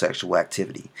homosexual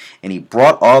activity. And he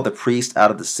brought all the priests out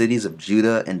of the cities of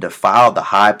Judah, and defiled the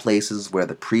high places where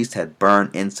the priests had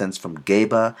burned incense, from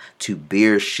Geba to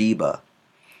Beersheba,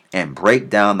 and brake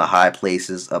down the high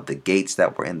places of the gates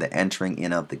that were in the entering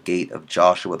in of the gate of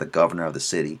Joshua the governor of the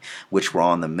city, which were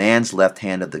on the man's left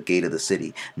hand of the gate of the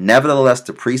city. Nevertheless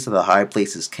the priests of the high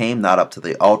places came not up to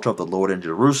the altar of the Lord in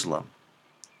Jerusalem.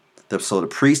 So the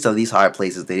priests of these high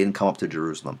places, they didn't come up to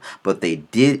Jerusalem, but they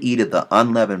did eat of the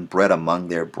unleavened bread among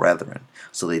their brethren.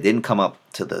 So they didn't come up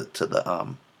to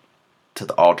the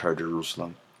altar of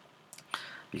Jerusalem,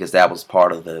 because that was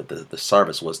part of the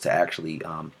service, was to actually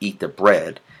eat the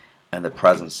bread in the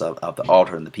presence of the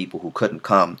altar, and the people who couldn't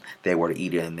come, they were to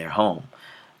eat it in their home.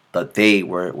 But they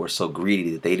were so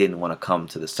greedy that they didn't want to come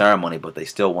to the ceremony, but they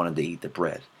still wanted to eat the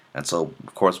bread. And so,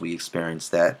 of course, we experience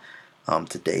that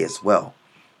today as well.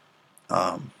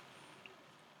 And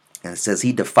it says,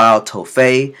 he defiled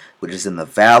Topheh, which is in the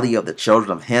valley of the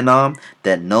children of Hinnom,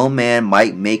 that no man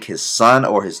might make his son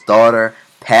or his daughter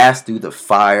pass through the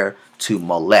fire to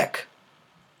Molech.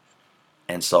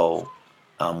 And so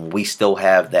we still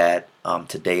have that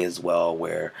today as well,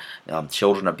 where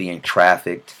children are being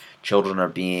trafficked, children are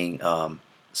being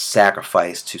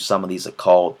sacrificed to some of these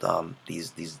occult,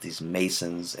 these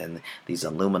Masons and these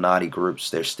Illuminati groups.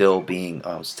 They're still being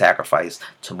sacrificed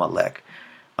to Molech.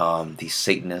 These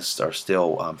Satanists are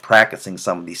still practicing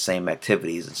some of these same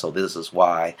activities, and so this is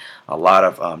why a lot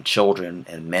of children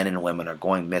and men and women are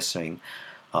going missing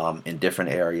in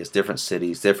different areas, different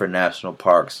cities, different national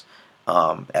parks,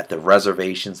 at the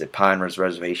reservations, at Pine Ridge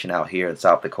Reservation out here in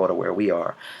South Dakota where we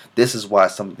are. This is why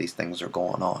some of these things are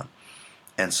going on.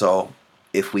 And so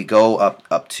if we go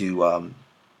up to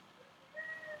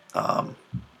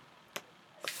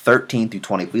 13 through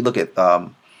 20, if we look at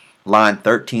line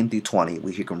 13 through 20,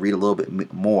 we can read a little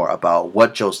bit more about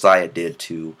what Josiah did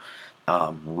to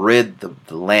rid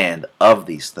the land of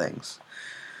these things.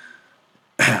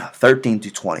 13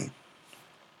 through 20.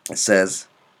 It says,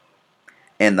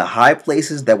 and the high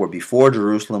places that were before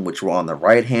Jerusalem, which were on the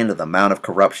right hand of the Mount of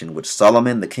Corruption, which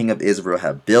Solomon the king of Israel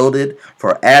had builded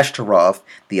for Ashtaroth,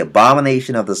 the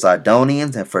abomination of the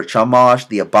Zidonians, and for Chemosh,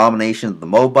 the abomination of the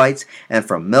Moabites, and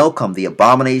for Milcom, the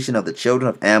abomination of the children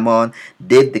of Ammon,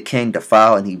 did the king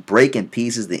defile, and he brake in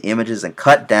pieces the images, and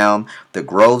cut down the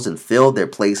groves, and filled their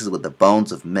places with the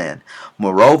bones of men.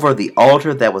 Moreover, the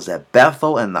altar that was at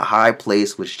Bethel, and the high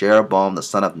place which Jeroboam the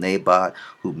son of Nebat,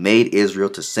 who made Israel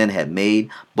to sin, had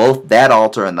made, both that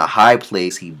altar and the high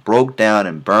place he broke down,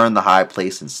 and burned the high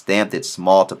place, and stamped it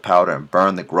small to powder, and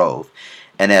burned the grove.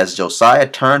 And as Josiah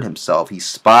turned himself, he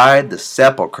spied the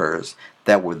sepulchres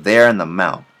that were there in the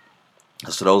mount.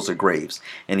 So those are graves.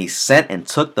 And he sent and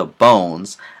took the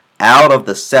bones out of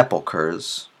the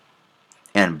sepulchres,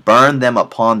 and burned them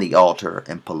upon the altar,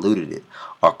 and polluted it,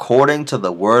 according to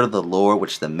the word of the Lord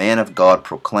which the man of God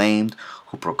proclaimed,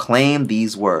 who proclaimed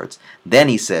these words. Then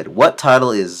he said, what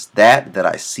title is that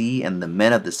I see? And the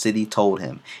men of the city told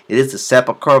him, it is the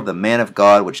sepulchre of the man of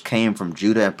God which came from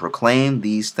Judah, and proclaimed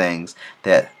these things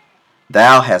that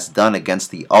thou hast done against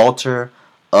the altar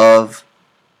of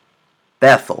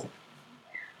Bethel.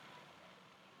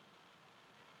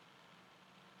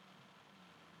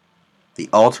 The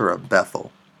altar of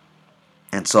Bethel.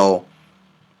 And so,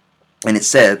 and it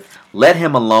said, "Let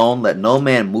him alone, let no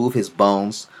man move his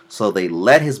bones." So they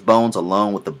let his bones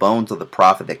alone with the bones of the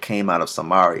prophet that came out of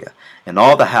Samaria. And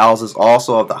all the houses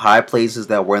also of the high places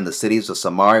that were in the cities of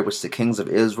Samaria, which the kings of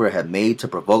Israel had made to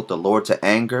provoke the Lord to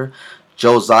anger,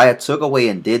 Josiah took away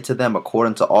and did to them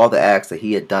according to all the acts that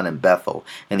he had done in Bethel.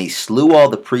 And he slew all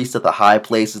the priests of the high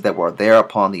places that were there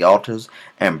upon the altars,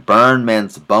 and burned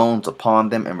men's bones upon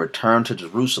them, and returned to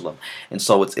Jerusalem. And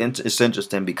so it's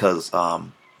interesting because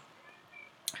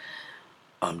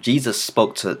Jesus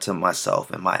spoke to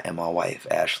myself and my wife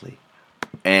Ashley,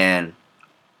 and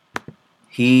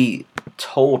he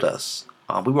told us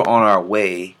we were on our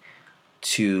way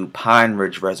to Pine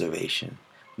Ridge Reservation,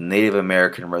 Native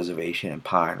American Reservation in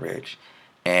Pine Ridge,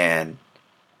 and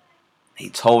he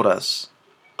told us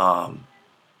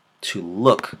to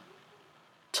look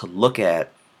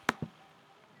at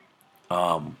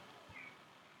um,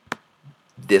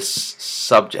 this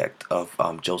subject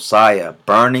of Josiah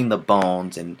burning the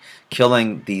bones and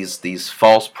killing these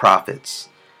false prophets.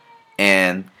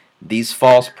 And these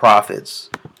false prophets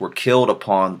were killed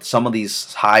upon some of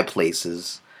these high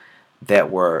places they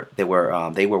were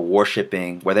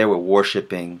worshiping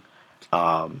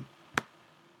um,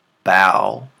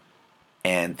 Baal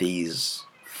and these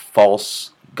false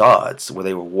gods, where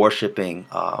they were worshiping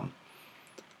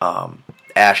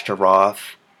Ashtaroth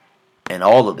and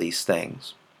all of these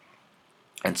things.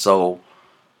 And so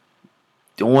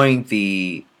during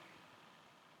the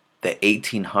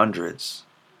 1800s,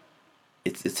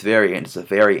 it's a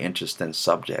very interesting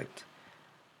subject.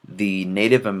 The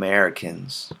Native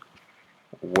Americans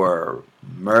were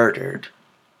murdered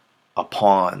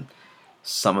upon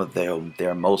some of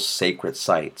their most sacred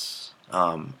sites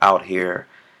out here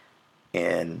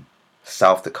in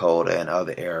South Dakota and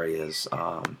other areas.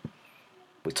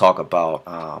 We talk about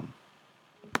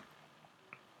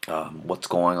what's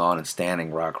going on in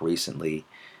Standing Rock recently,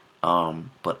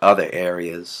 but other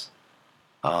areas.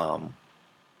 When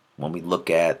we look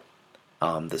at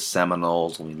the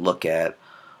Seminoles, when we look at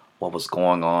what was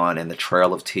going on in the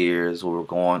Trail of Tears, what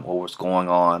was going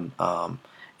on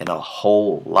in a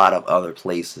whole lot of other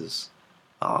places,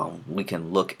 we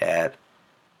can look at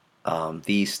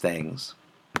these things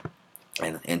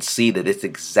and see that it's the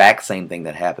exact same thing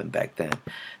that happened back then.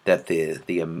 That the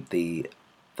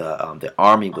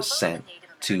army was sent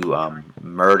to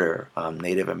murder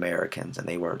Native Americans, and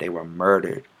they were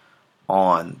murdered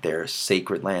on their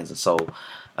sacred lands. And so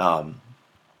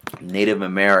Native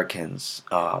Americans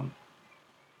are,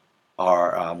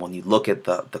 when you look at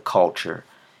the culture,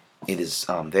 it is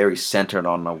very centered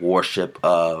on the worship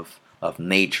of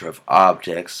nature, of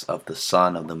objects, of the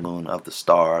sun, of the moon, of the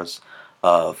stars,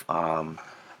 of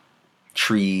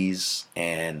trees,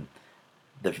 and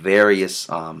the various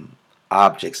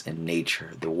objects in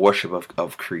nature, the worship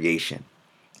of creation.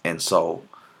 And so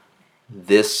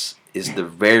this is the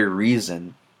very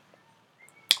reason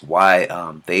why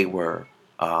they were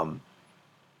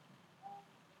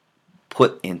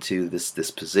put into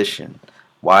this position,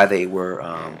 why they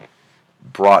were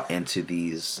brought into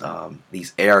these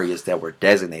areas that were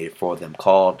designated for them,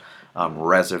 called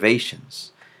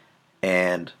reservations.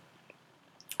 And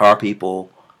our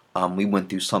people, we went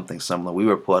through something similar. We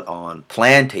were put on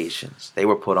plantations. They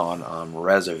were put on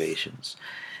reservations.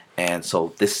 And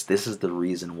so this is the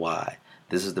reason why.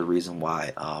 This is the reason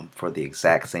why, for the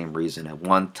exact same reason, at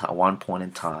one point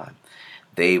in time,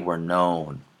 they were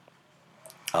known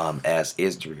as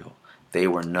Israel. They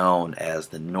were known as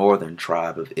the northern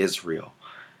tribe of Israel,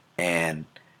 and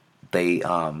they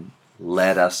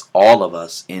led us, all of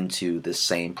us, into this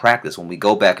same practice. When we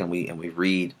go back and we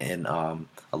read in a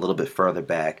little bit further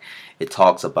back, it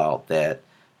talks about that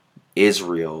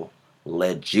Israel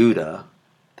led Judah,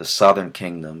 the southern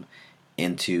kingdom,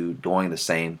 into doing the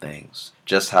same things.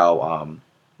 Just how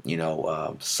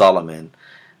Solomon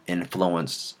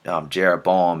influenced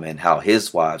Jeroboam, and how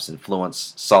his wives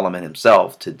influenced Solomon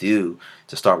himself to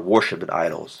start worshiping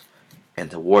idols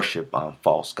and to worship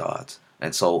false gods.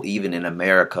 And so even in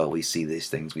America, we see these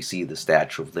things. We see the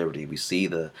Statue of Liberty. We see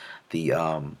the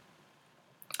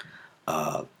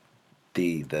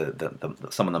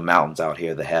some of the mountains out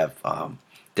here that have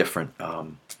different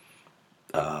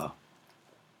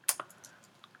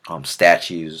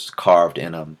statues carved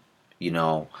in them. You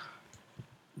know,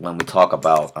 when we talk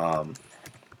about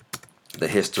the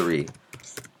history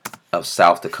of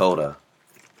South Dakota,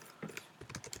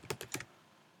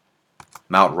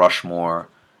 Mount Rushmore,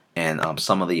 and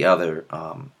some of the other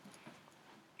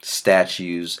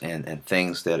statues and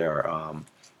things that are,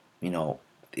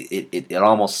 it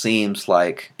almost seems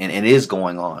like, and it is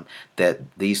going on, that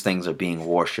these things are being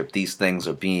worshipped. These things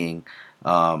are being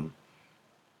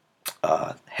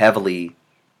heavily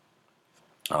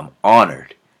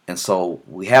honored. And so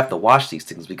we have to watch these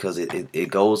things because it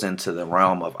goes into the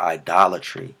realm of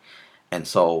idolatry. And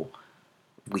so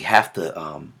we have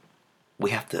to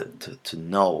to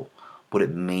know what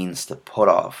it means to put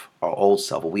off our old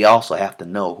self. But we also have to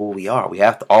know who we are. We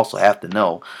have to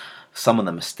know some of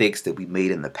the mistakes that we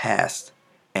made in the past,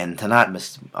 and to not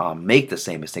make the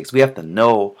same mistakes. We have to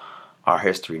know our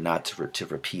history, not to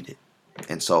repeat it.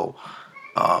 And so,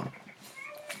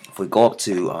 if we go up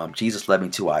to Jesus led me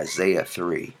to Isaiah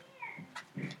 3.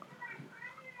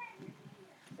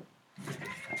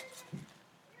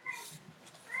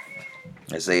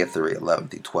 Isaiah 3, 11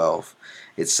 through 12.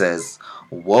 It says,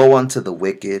 "Woe unto the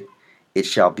wicked, it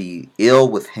shall be ill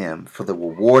with him, for the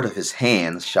reward of his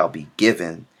hands shall be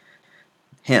given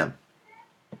him."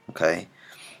 Okay?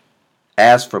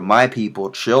 "As for my people,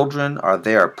 children are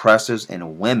their oppressors,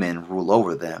 and women rule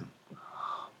over them.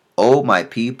 O my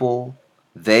people,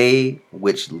 they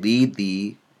which lead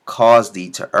thee cause thee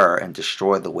to err and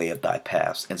destroy the way of thy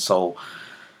paths." And so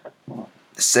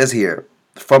it says here,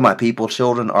 "For my people,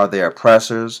 children are their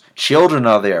oppressors, children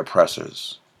are their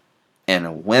oppressors,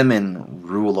 and women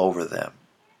rule over them."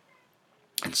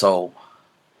 And so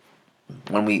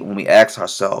when we ask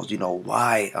ourselves,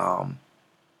 why are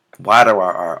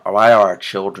our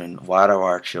children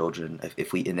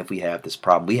if we have this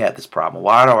problem, we had this problem.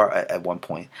 Why are at one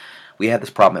point we had this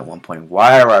problem at one point?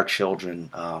 Why are our children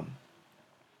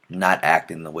not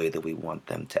acting the way that we want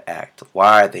them to act?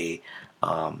 Why are they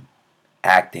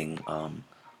acting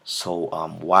so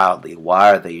wildly?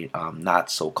 Why are they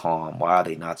not so calm? Why are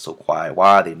they not so quiet?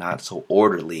 Why are they not so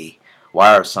orderly?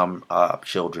 Why are some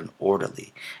children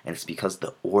orderly? And it's because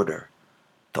the order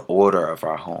of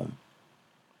our home.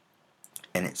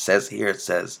 And it says here,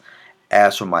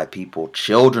 "As for my people,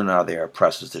 children are their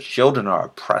oppressors." The children are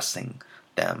oppressing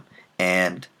them,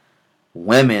 and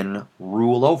women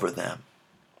rule over them.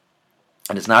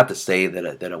 And it's not to say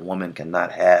that a woman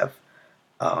cannot have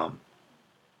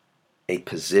a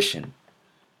position.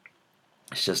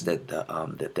 It's just that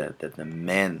the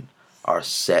men are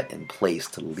set in place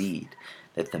to lead.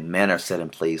 That the men are set in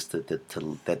place to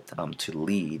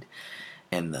lead,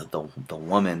 and the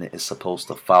woman is supposed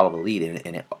to follow the lead,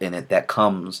 and that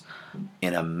comes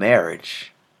in a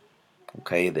marriage.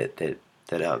 Okay, that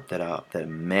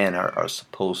men are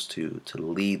supposed to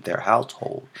lead their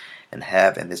household and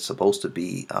it's supposed to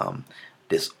be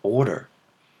this order.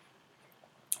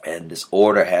 And this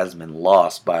order has been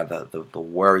lost by the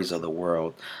worries of the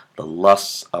world, the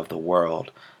lusts of the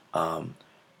world,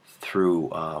 through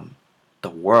the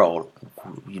world.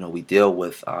 We deal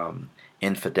with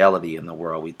infidelity in the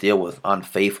world. We deal with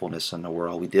unfaithfulness in the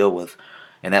world. We deal with,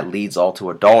 and that leads all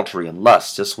to adultery and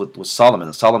lust. Just with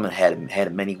Solomon. Solomon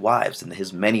had many wives, and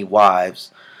his many wives,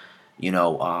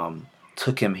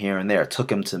 took him here and there,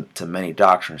 took him to many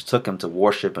doctrines, took him to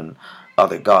worship and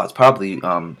other gods. Probably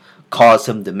caused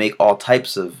him to make all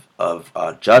types of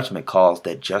judgment calls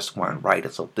that just weren't right.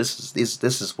 And so this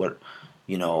is what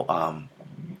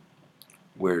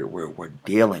we're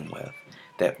dealing with.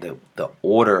 That the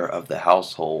order of the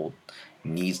household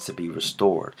needs to be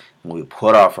restored. When we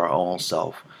put off our own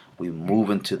self, we move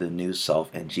into the new self,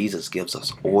 and Jesus gives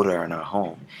us order in our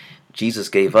home. Jesus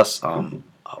gave us a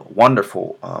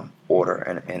wonderful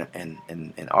order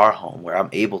in our home, where I'm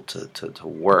able to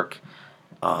work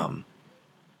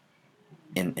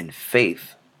in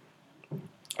faith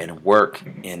and work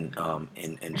in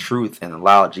truth, and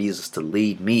allow Jesus to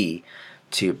lead me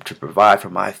to provide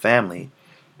for my family.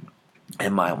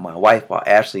 And my wife, while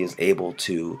Ashley, is able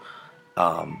to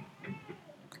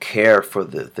care for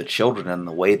the children in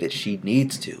the way that she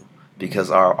needs to, because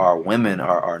our women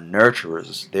are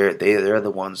nurturers. They're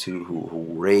the ones who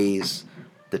raise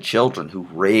the children, who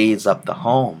raise up the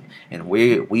home, and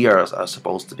we are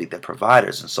supposed to be the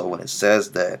providers. And so when it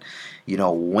says that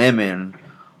women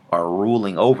are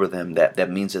ruling over them, that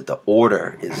means that the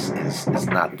order is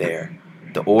not there.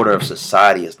 The order of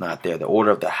society is not there. The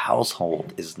order of the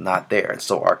household is not there. And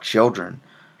so our children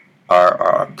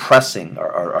are oppressing,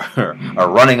 are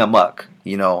running amok,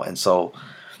 and so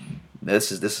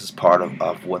this is part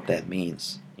of what that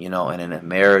means, and in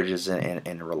marriages and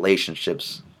in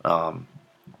relationships,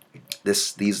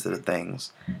 these are the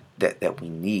things that we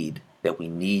need.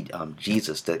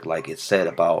 Jesus, that, like it said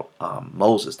about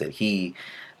Moses, that he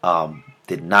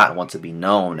did not want to be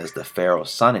known as the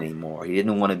Pharaoh's son anymore. He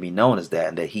didn't want to be known as that,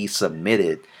 and that he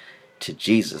submitted to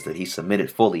Jesus, that he submitted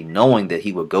fully, knowing that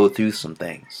he would go through some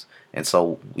things. And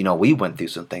so, we went through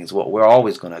some things. Well, we're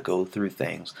always going to go through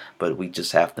things, but we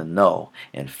just have to know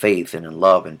in faith and in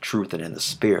love and truth and in the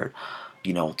Spirit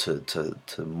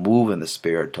to move in the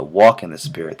Spirit, to walk in the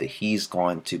Spirit, that He's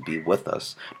going to be with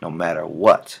us no matter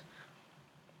what.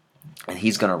 And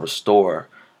He's going to restore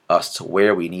us to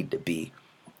where we need to be.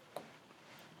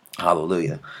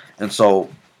 Hallelujah. And so,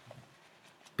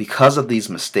 because of these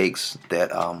mistakes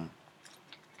that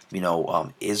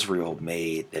Israel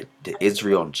made, that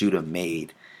Israel and Judah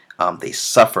made, they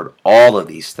suffered all of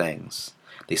these things.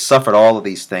 They suffered all of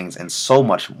these things and so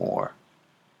much more.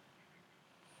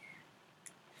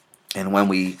 And when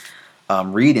we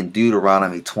read in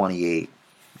Deuteronomy 28,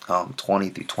 20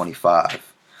 through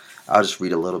 25, I'll just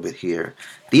read a little bit here.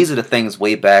 These are the things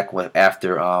way back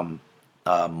after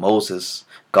Moses,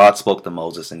 God spoke to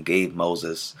Moses and gave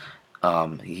Moses,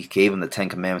 he gave him the Ten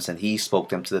Commandments, and he spoke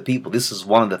them to the people. This is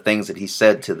one of the things that he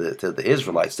said to the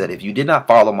Israelites, that if you did not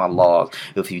follow my laws,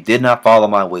 if you did not follow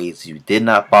my ways, if you did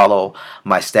not follow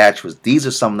my statutes, these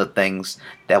are some of the things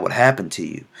that would happen to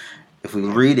you. If we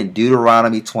read in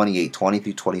Deuteronomy 28, 20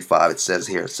 through 25, it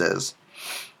says,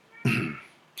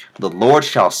 the Lord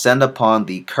shall send upon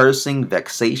thee cursing,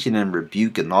 vexation, and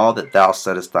rebuke, and all that thou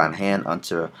settest thine hand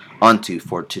unto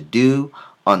for to do,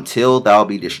 until thou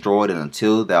be destroyed, and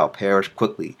until thou perish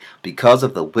quickly, because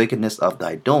of the wickedness of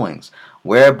thy doings,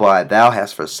 whereby thou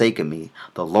hast forsaken me.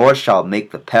 The Lord shall make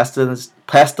the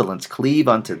pestilence cleave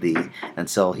unto thee,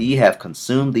 until he have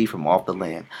consumed thee from off the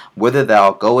land, whither thou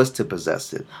goest to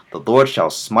possess it. The Lord shall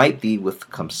smite thee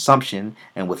with consumption,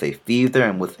 and with a fever,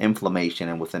 and with inflammation,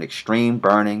 and with an extreme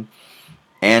burning,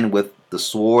 and with the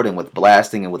sword, and with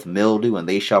blasting, and with mildew, and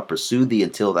they shall pursue thee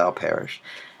until thou perish.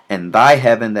 And thy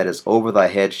heaven that is over thy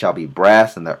head shall be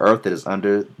brass, and the earth that is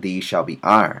under thee shall be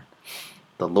iron.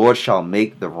 The Lord shall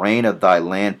make the rain of thy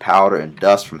land powder, and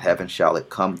dust from heaven shall it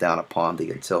come down upon thee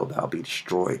until thou be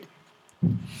destroyed.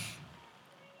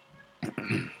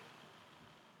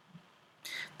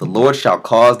 The Lord shall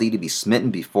cause thee to be smitten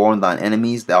before thine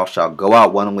enemies. Thou shalt go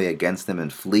out one way against them,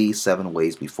 and flee 7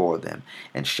 ways before them,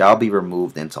 and shall be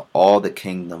removed into all the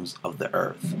kingdoms of the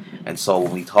earth. And so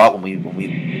when we talk, when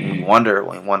we wonder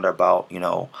about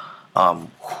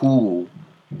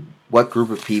what group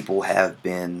of people have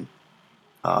been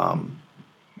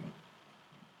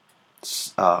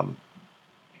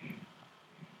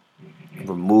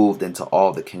removed into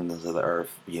all the kingdoms of the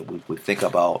earth, we think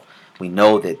about. We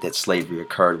know that slavery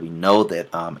occurred. We know that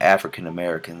African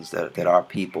Americans, that our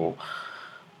people,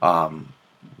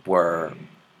 were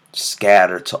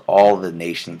scattered to all the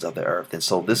nations of the earth. And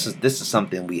so this is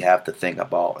something we have to think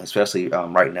about, especially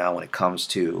right now when it comes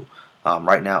to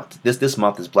right now. This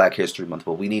month is Black History Month,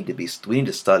 but we need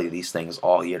to study these things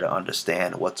all year to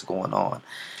understand what's going on.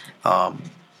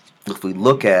 If we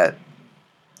look at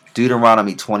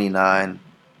Deuteronomy 29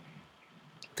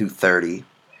 through 30.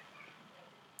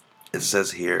 It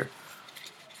says here,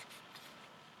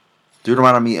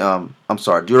 Deuteronomy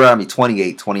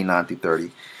 28, 29 through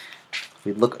 30.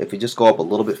 If we just go up a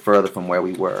little bit further from where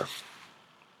we were,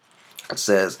 it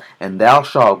says, and thou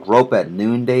shalt grope at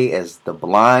noonday as the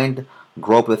blind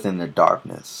gropeth in the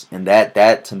darkness. And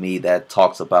that to me, that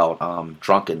talks about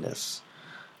drunkenness.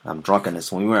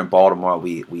 Drunkenness. When we were in Baltimore,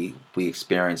 we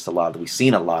experienced we've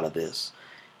seen a lot of this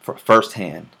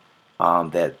firsthand.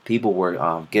 That people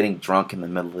were getting drunk in the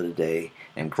middle of the day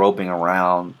and groping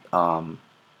around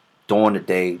during the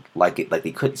day like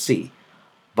they couldn't see,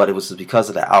 but it was because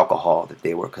of the alcohol that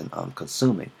they were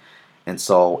consuming. And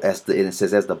so it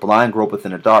says, as the blind gropeth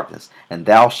in the darkness, and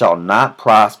thou shalt not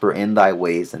prosper in thy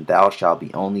ways, and thou shalt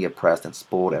be only oppressed and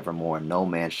spoiled evermore, and no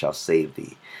man shall save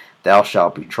thee. Thou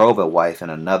shalt betroth a wife, and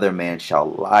another man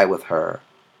shall lie with her.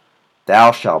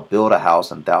 Thou shalt build a house,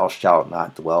 and thou shalt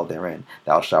not dwell therein.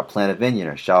 Thou shalt plant a vineyard,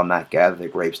 and shalt not gather the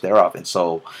grapes thereof. And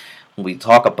so when we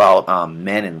talk about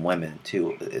men and women,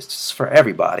 too, it's just for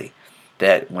everybody,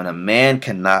 that when a man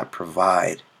cannot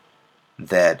provide,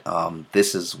 that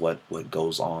this is what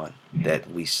goes on, that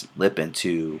we slip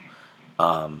into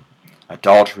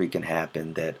adultery can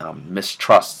happen, that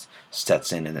mistrust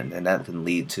sets in, and that can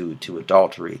lead to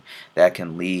adultery. That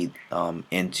can lead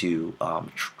into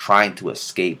trying to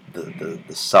escape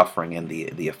the suffering and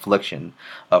the affliction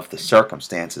of the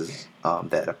circumstances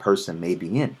that a person may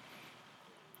be in.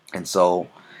 And so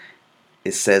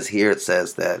it says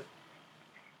that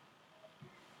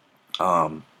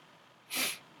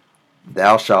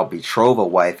thou shalt betroth a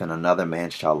wife, and another man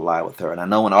shall lie with her. And I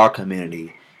know in our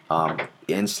community,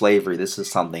 in slavery, this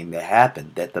is something that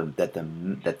happened, that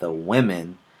the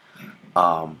women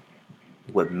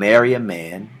would marry a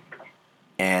man,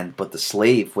 but the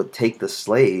slave would take the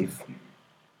slave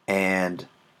and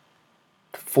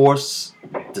force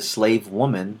the slave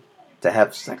woman to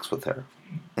have sex with her.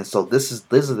 And so these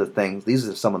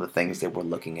are some of the things that we're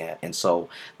looking at. And so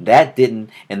that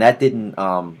didn't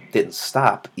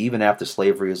stop even after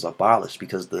slavery was abolished,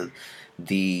 because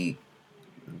the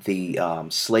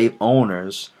slave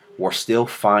owners were still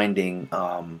finding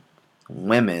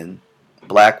women,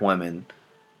 black women,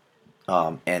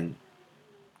 and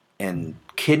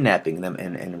kidnapping them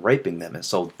and raping them. And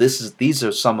so these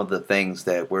are some of the things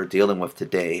that we're dealing with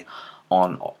today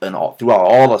throughout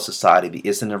all of society.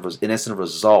 It's a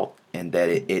result in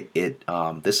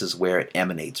that this is where it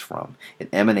emanates from. It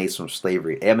emanates from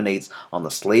slavery. It emanates on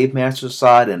the slave master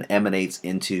side, and emanates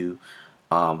into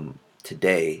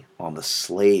today on the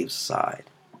slave side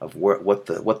of what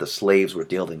the slaves were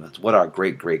dealing with, what our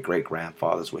great great great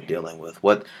grandfathers were dealing with,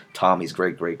 what Tommy's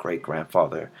great great great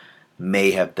grandfather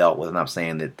may have dealt with. And I'm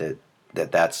saying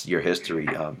that's your history,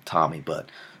 Tommy, but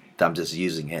I'm just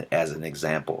using it as an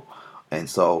example. And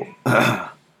so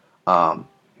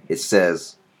it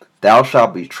says, "Thou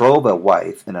shalt betroth a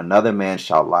wife, and another man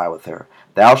shall lie with her.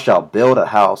 Thou shalt build a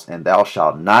house, and thou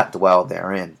shalt not dwell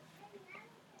therein.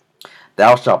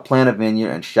 Thou shalt plant a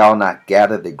vineyard, and shalt not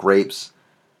gather the grapes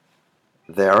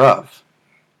thereof."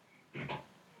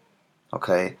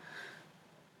 Okay?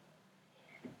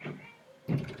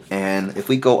 And if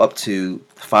we go up to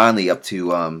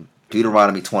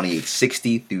Deuteronomy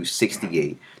 28:60 through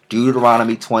 68.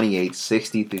 Deuteronomy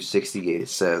 28:60 through 68, it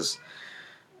says,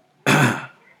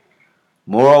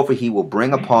 "Moreover, he will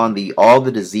bring upon thee all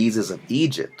the diseases of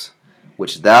Egypt,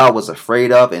 which thou was afraid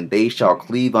of, and they shall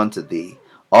cleave unto thee.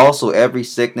 Also every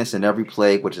sickness and every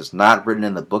plague which is not written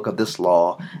in the book of this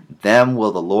law, them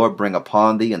will the Lord bring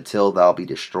upon thee until thou be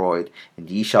destroyed, and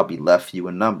ye shall be left few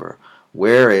in number.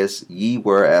 Whereas ye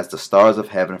were as the stars of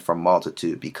heaven for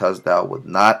multitude, because thou would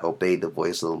not obey the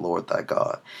voice of the Lord thy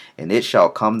God. And it shall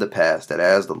come to pass that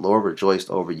as the Lord rejoiced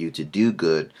over you to do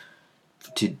good,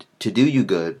 to do you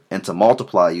good, and to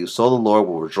multiply you, so the Lord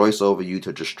will rejoice over you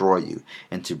to destroy you,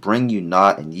 and to bring you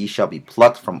not, and ye shall be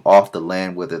plucked from off the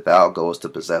land whither thou goest to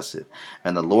possess it.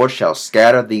 And the Lord shall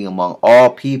scatter thee among all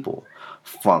people,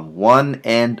 from one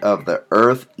end of the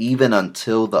earth even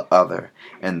until the other.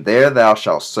 And there thou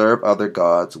shalt serve other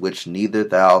gods, which neither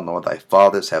thou nor thy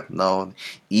fathers have known,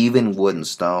 even wood and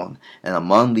stone. And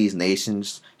among these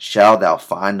nations shalt thou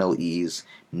find no ease,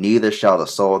 neither shall the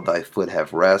sole of thy foot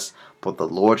have rest. But the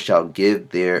Lord shall give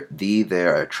thee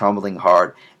there a trembling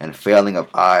heart, and failing of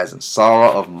eyes, and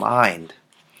sorrow of mind.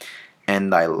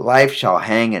 And thy life shall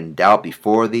hang in doubt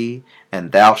before thee,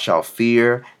 and thou shalt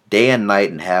fear day and night,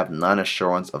 and have none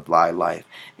assurance of thy life.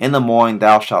 In the morning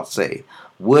thou shalt say,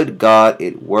 Would God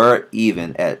it were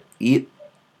even at even,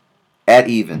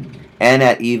 and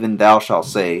at even thou shalt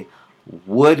say,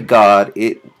 Would God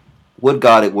it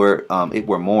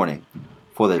were morning.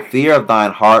 For the fear of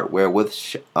thine heart wherewith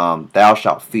thou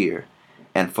shalt fear,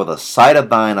 and for the sight of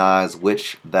thine eyes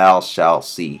which thou shalt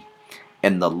see.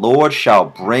 And the Lord shall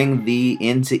bring thee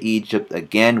into Egypt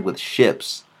again with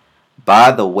ships,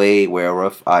 by the way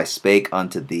whereof I spake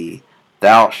unto thee.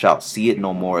 Thou shalt see it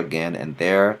no more again, and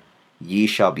there ye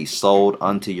shall be sold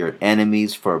unto your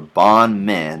enemies for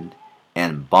bondmen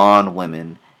and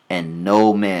bondwomen, and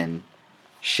no man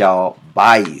shall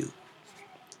buy you."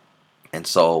 And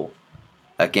so,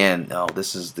 again,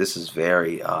 this is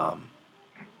very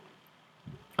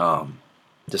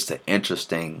just an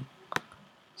interesting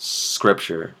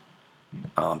scripture,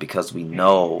 because we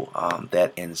know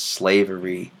that in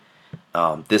slavery,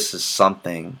 this is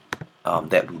something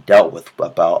that we dealt with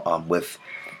with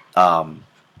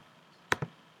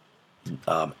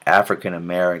African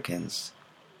Americans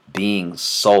being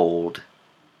sold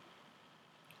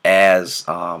as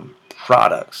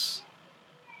products,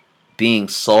 being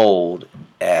sold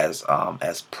as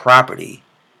property,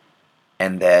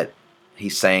 and that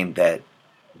he's saying that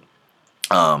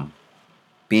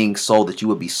being sold, that you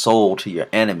would be sold to your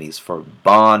enemies for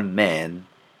bondmen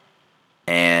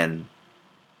and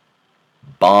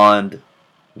bond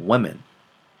women.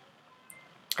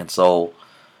 And so,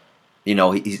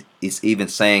 he's even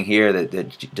saying here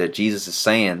that Jesus is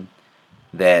saying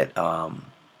that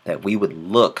that we would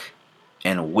look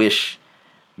and wish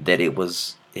that it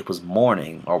was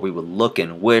morning, or we would look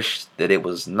and wish that it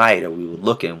was night, or we would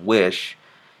look and wish,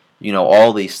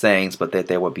 all these things, but that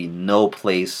there would be no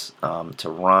place to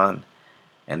run,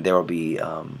 and there would be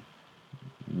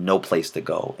no place to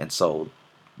go. And so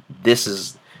this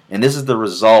is the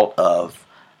result of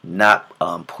not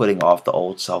putting off the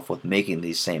old self, with making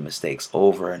these same mistakes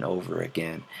over and over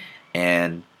again,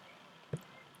 and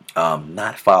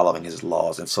not following his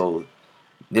laws. And so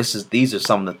these are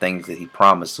some of the things that he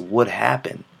promised would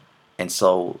happen, and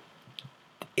so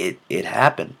it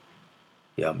happened.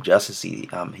 just as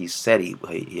he said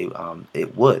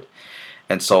it would.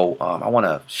 And so I want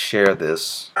to share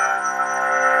this.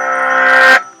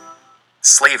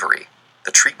 Slavery,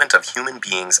 the treatment of human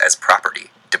beings as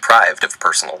property, deprived of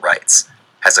personal rights,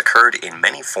 has occurred in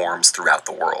many forms throughout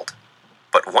the world.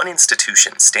 But one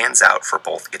institution stands out for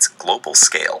both its global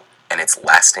scale and its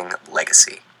lasting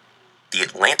legacy. The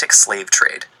Atlantic slave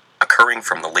trade, occurring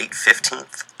from the late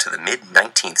 15th to the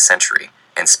mid-19th century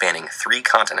and spanning 3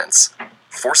 continents,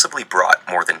 forcibly brought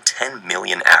more than 10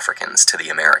 million Africans to the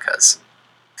Americas.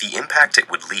 The impact it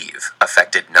would leave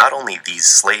affected not only these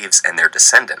slaves and their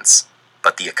descendants,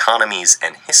 but the economies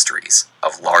and histories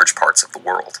of large parts of the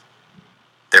world.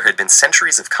 There had been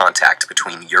centuries of contact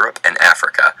between Europe and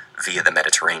Africa via the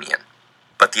Mediterranean,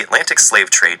 but the Atlantic slave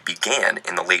trade began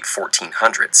in the late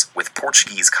 1400s with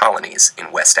Portuguese colonies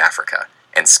in West Africa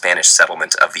and Spanish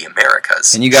settlement of the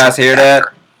Americas. Can you guys hear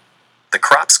that? The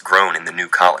crops grown in the new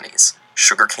colonies,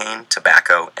 sugarcane,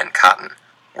 tobacco, and cotton,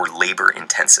 were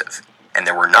labor-intensive, and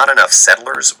there were not enough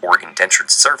settlers or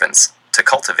indentured servants to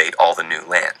cultivate all the new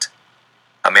land.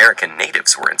 American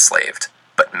natives were enslaved,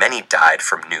 but many died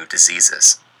from new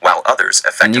diseases, while others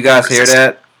effectively Can you guys hear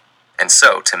that? And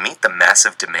so, to meet the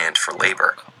massive demand for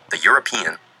labor, the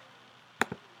Europeans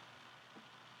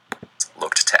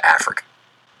looked to Africa.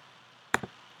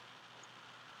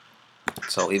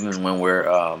 So even when we're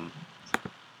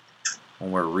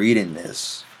reading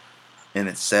this, and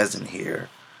it says in here,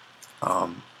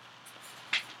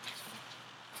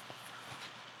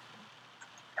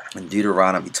 in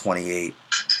Deuteronomy 28,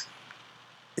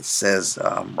 it says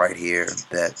right here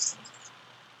that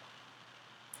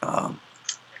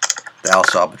thou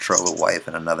shalt betroth a wife,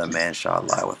 and another man shall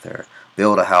lie with her.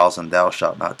 Build a house, and thou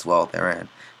shalt not dwell therein.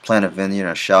 Plant a vineyard,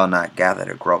 and shall not gather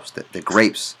the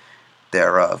grapes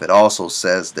thereof. It also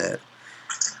says that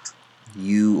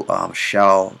you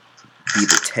shall be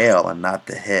the tail and not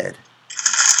the head.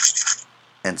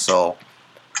 And so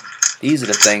these are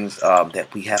the things that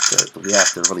we have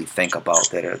to really think about,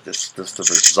 that are just the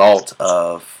result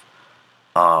of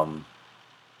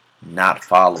not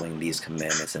following these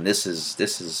commandments. And this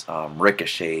is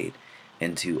ricocheted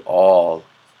into all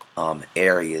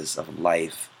areas of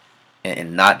life,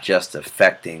 and not just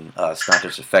affecting us, not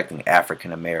just affecting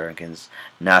African Americans,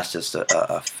 not just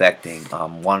affecting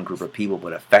one group of people,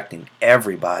 but affecting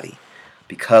everybody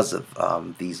because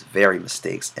of these very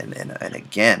mistakes. And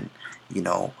again,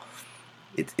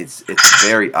 it's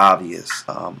very obvious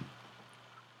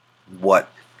what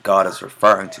God is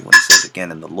referring to when he says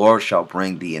again, and the Lord shall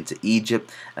bring thee into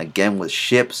Egypt again with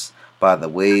ships, by the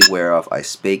way whereof I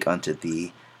spake unto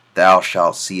thee, thou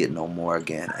shalt see it no more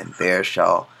again, and there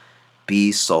shall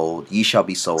be sold, ye shall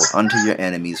be sold unto your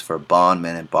enemies for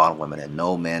bondmen and bondwomen, and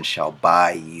no man shall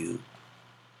buy you.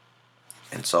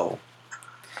 And so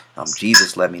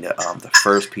Jesus led me to the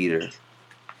First Peter.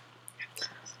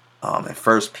 And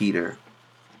First Peter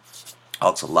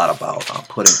talks a lot about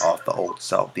putting off the old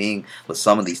self, being with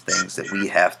some of these things that we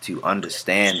have to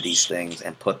understand these things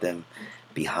and put them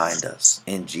behind us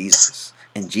in Jesus.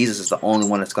 And Jesus is the only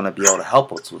one that's going to be able to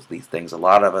help us with these things. A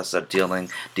lot of us are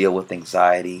deal with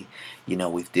anxiety. We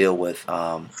deal with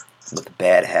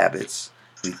bad habits.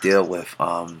 We deal with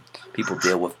people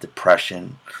deal with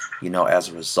depression. As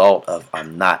a result of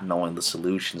not knowing the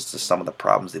solutions to some of the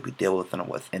problems that we deal with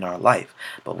in our life.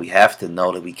 But we have to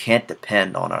know that we can't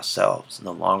depend on ourselves. We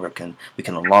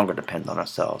can no longer depend on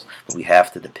ourselves. But we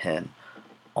have to depend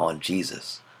on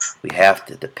Jesus. We have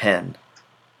to depend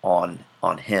on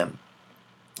Him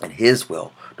and His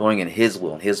will, doing in His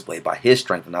will and His way, by His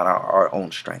strength and not our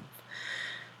own strength.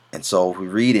 And so we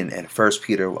read in 1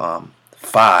 Peter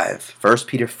 5, 1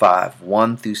 Peter 5,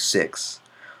 1 through 6.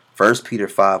 1 Peter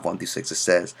 5, 1 through 6, it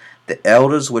says, the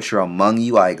elders which are among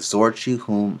you I exhort you,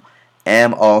 whom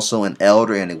am also an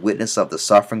elder and a witness of the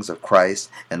sufferings of Christ,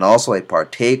 and also a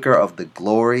partaker of the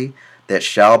glory that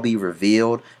shall be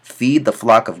revealed. Feed the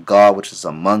flock of God which is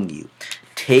among you,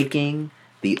 taking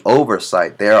the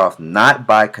oversight thereof, not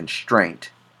by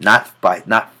constraint, not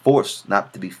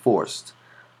to be forced,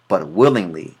 but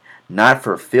willingly, not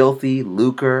for filthy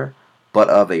lucre, but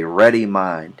of a ready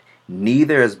mind,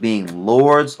 neither as being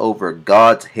lords over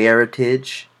God's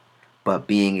heritage, but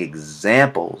being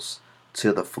examples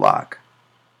to the flock,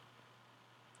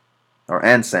 or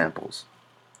ensamples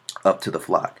up to the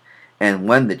flock. And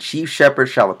when the chief shepherd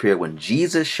shall appear, when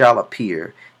Jesus shall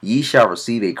appear, ye shall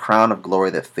receive a crown of glory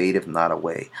that fadeth not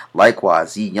away.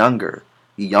 Likewise, ye younger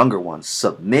ones,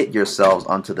 submit yourselves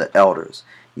unto the elders.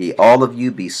 Ye all of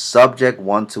you be subject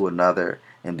one to another,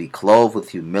 and be clothed with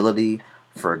humility,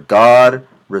 for God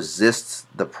resists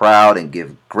the proud and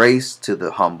give grace to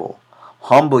the humble.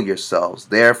 Humble yourselves,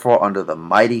 therefore, under the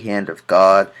mighty hand of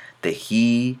God, that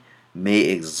he may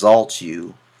exalt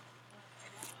you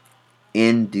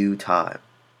in due time.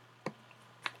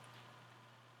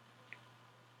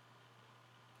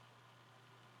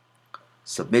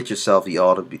 Submit yourself, ye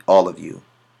all of you.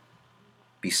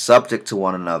 Be subject to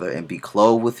one another, and be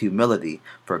clothed with humility,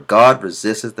 for God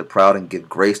resisteth the proud and give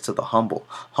grace to the humble.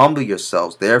 Humble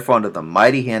yourselves, therefore, under the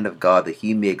mighty hand of God, that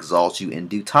he may exalt you in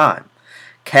due time.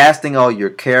 Casting all your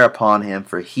care upon him,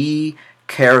 for he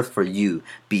careth for you.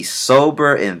 Be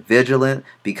sober and vigilant,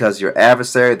 because your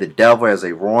adversary, the devil, as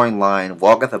a roaring lion,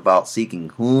 walketh about seeking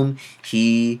whom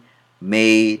he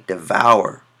may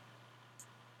devour.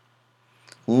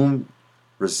 Whom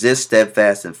resist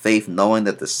steadfast in faith, knowing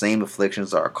that the same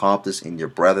afflictions are accomplished in your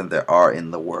brethren that are in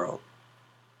the world.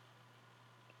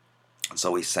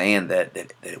 So he's saying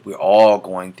that we're all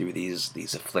going through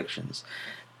these afflictions,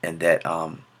 and that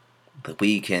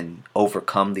we can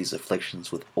overcome these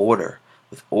afflictions with order,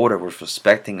 with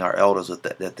respecting our elders,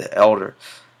 that the elder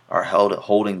are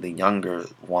holding the younger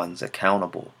ones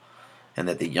accountable, and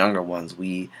that the younger ones,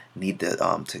 we need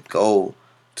to go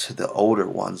to the older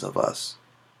ones of us.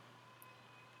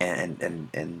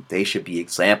 And they should be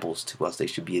examples to us. They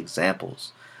should be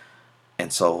examples.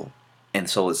 And so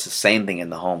it's the same thing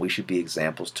in the home. We should be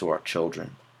examples to our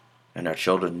children. And our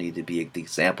children need to be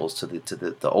examples to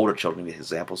the older children, be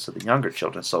examples to the younger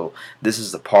children. So this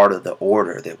is the part of the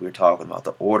order that we're talking about,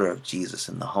 the order of Jesus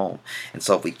in the home. And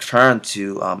so if we turn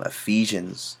to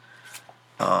Ephesians,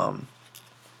 and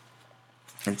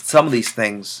some of these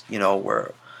things,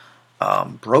 were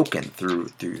broken through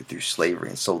slavery.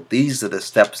 And so these are the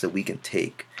steps that we can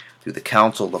take through the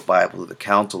counsel of the Bible, through the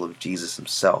counsel of Jesus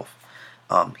himself.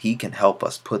 He can help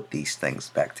us put these things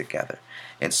back together.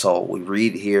 And so we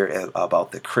read here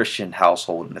about the Christian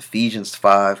household in Ephesians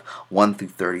 5, 1 through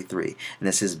 33. And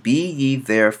it says, Be ye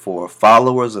therefore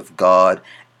followers of God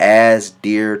as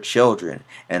dear children,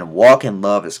 and walk in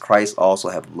love as Christ also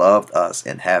hath loved us,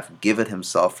 and hath given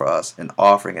himself for us, an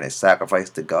offering and a sacrifice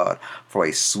to God for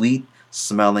a sweet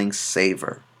smelling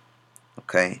savor.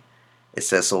 Okay? It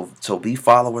says, so be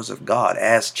followers of God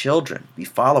as children. Be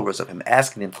followers of him,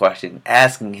 asking him questions,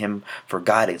 asking him for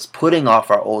guidance, putting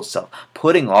off our old self,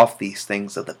 putting off these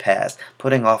things of the past,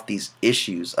 putting off these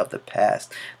issues of the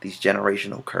past, these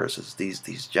generational curses, these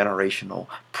generational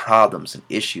problems and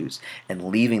issues, and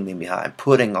leaving them behind,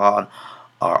 putting on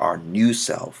our new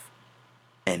self,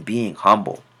 and being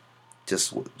humble.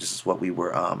 Just is what we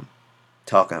were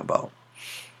talking about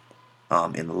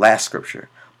in the last scripture.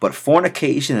 But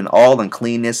fornication and all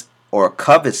uncleanness or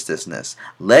covetousness,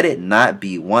 let it not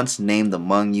be once named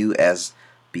among you as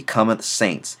becometh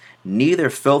saints,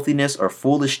 neither filthiness or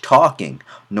foolish talking,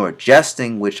 nor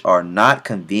jesting, which are not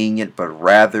convenient, but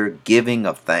rather giving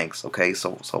of thanks. Okay,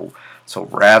 so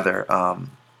rather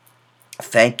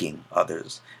thanking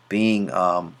others, being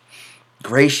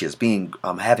gracious, being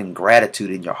having gratitude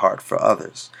in your heart for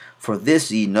others. For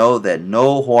this ye know that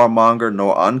no whoremonger,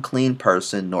 nor unclean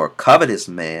person, nor covetous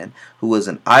man, who is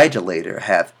an idolater,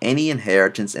 hath any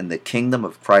inheritance in the kingdom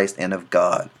of Christ and of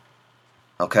God.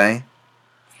 Okay?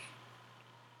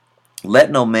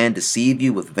 Let no man deceive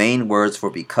you with vain words,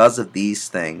 for because of these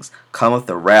things cometh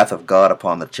the wrath of God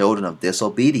upon the children of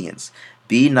disobedience.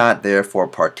 Be not therefore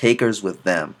partakers with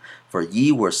them. For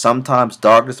ye were sometimes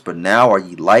darkness, but now are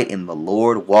ye light in the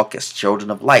Lord. Walk as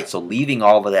children of light. So leaving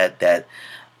all of that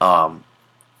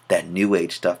new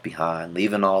age stuff behind,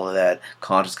 leaving all of that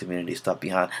conscious community stuff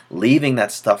behind, leaving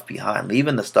that stuff behind,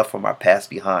 leaving the stuff from our past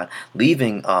behind,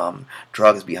 leaving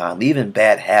drugs behind, leaving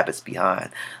bad habits behind,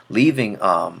 leaving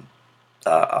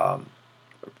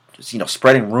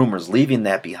spreading rumors, leaving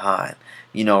that behind,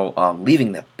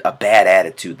 leaving a bad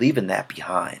attitude, leaving that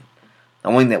behind,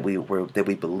 knowing that we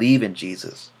believe in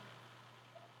Jesus,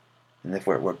 and if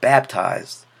we're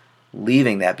baptized,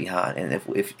 leaving that behind. And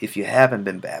if you haven't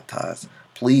been baptized,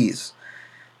 please,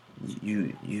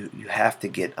 you have to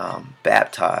get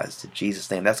baptized in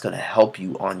Jesus' name. That's going to help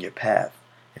you on your path.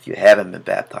 If you haven't been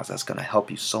baptized, that's going to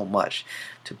help you so much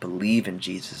to believe in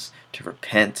Jesus, to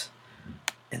repent,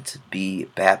 and to be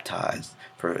baptized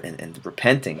and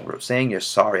repenting, saying you're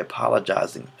sorry,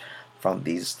 apologizing from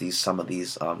some of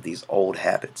these old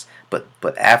habits.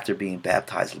 But after being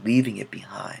baptized, leaving it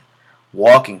behind,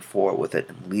 walking forward with it,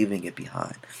 and leaving it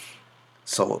behind.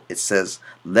 So it says,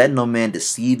 let no man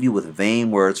deceive you with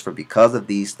vain words, for because of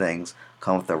these things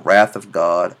cometh the wrath of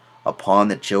God upon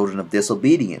the children of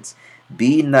disobedience.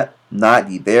 Be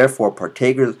not ye therefore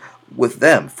partakers with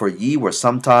them, for ye were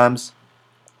sometimes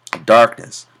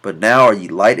darkness, but now are ye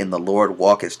light in the Lord.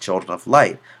 Walk as children of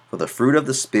light. For the fruit of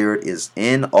the Spirit is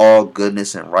in all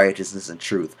goodness and righteousness and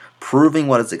truth, proving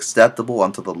what is acceptable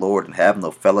unto the Lord, and have no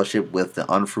fellowship with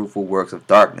the unfruitful works of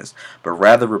darkness, but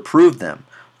rather reprove them.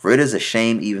 For it is a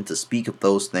shame even to speak of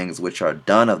those things which are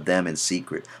done of them in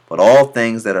secret. But all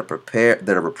things that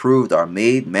are reproved are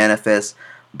made manifest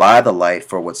by the light,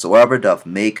 for whatsoever doth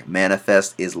make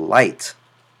manifest is light.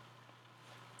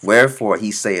 Wherefore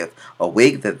he saith,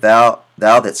 Awake that thou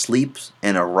that sleepest,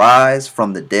 and arise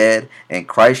from the dead, and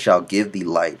Christ shall give thee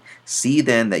light. See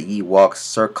then that ye walk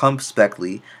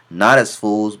circumspectly, not as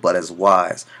fools, but as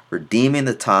wise, redeeming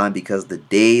the time, because the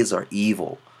days are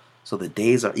evil. So the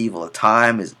days are evil. The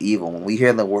time is evil. When we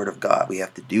hear the word of God, we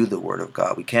have to do the word of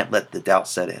God. We can't let the doubt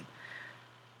set in.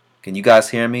 Can you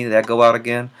guys hear me? Did that go out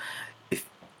again?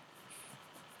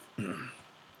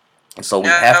 So we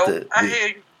have to. I hear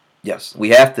you. Yes, we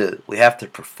have to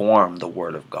perform the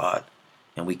word of God,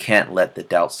 and we can't let the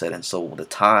doubt set in. So the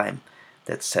time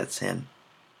that sets in,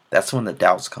 that's when the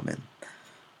doubts come in.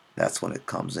 That's when it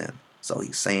comes in. So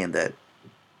he's saying that,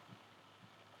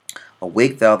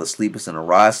 Awake thou that sleepest, and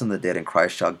arise from the dead, and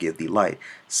Christ shall give thee light.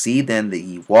 See then that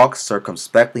ye walk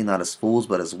circumspectly, not as fools,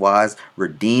 but as wise,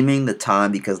 redeeming the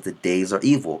time, because the days are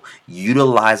evil.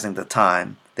 Utilizing the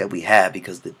time that we have,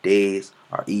 because the days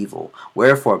are evil.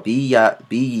 Wherefore be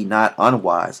ye not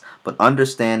unwise, but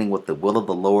understanding what the will of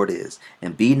the Lord is.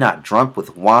 And be not drunk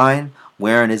with wine,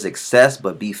 wherein is excess,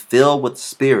 but be filled with the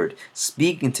Spirit,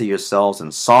 speaking to yourselves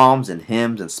in psalms and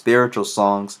hymns and spiritual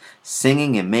songs,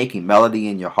 singing and making melody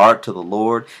in your heart to the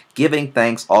Lord, giving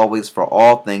thanks always for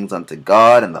all things unto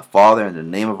God and the Father in the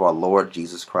name of our Lord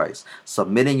Jesus Christ,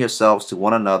 submitting yourselves to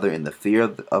one another in the fear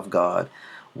of God.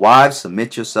 Wives,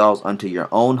 submit yourselves unto your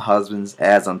own husbands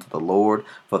as unto the Lord,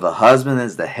 for the husband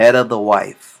is the head of the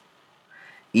wife,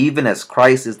 even as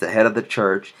Christ is the head of the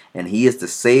church, and he is the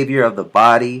Savior of the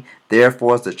body.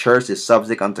 Therefore, as the church is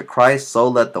subject unto Christ, so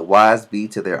let the wives be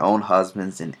to their own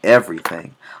husbands in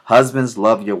everything. Husbands,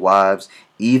 love your wives,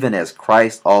 even as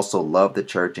Christ also loved the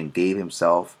church and gave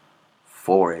himself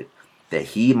for it, that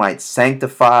he might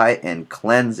sanctify and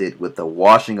cleanse it with the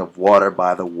washing of water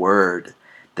by the word,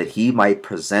 that he might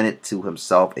present it to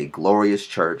himself a glorious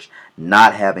church,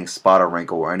 not having spot or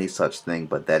wrinkle or any such thing,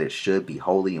 but that it should be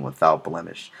holy and without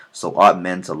blemish. So ought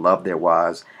men to love their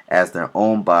wives as their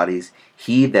own bodies.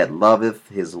 He that loveth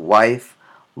his wife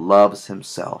loves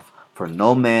himself. For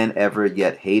no man ever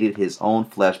yet hated his own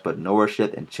flesh, but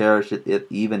nourisheth and cherisheth it,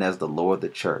 even as the Lord the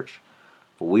church.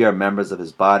 For we are members of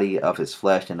his body, of his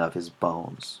flesh, and of his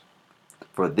bones.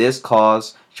 For this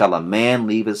cause shall a man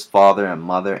leave his father and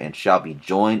mother, and shall be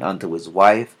joined unto his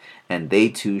wife, and they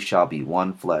two shall be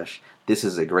one flesh. This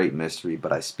is a great mystery,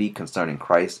 but I speak concerning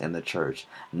Christ and the church.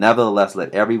 Nevertheless,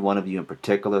 let every one of you in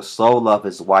particular so love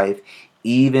his wife,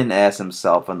 even as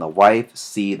himself, and the wife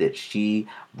see that she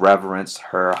reverence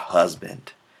her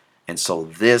husband. And so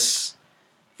this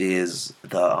is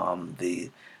the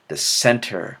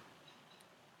center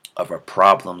of our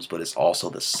problems, but it's also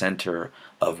the center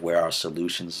of where our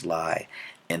solutions lie,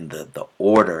 in the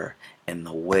order and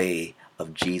the way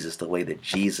of Jesus, the way that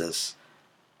Jesus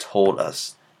told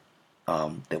us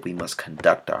that we must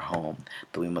conduct our home,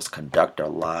 that we must conduct our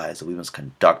lives, that we must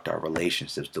conduct our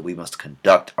relationships, that we must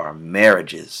conduct our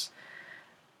marriages,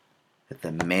 that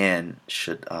the man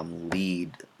should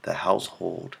lead the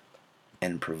household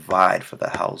and provide for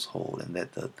the household, and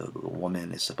that the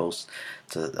woman is supposed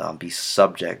to be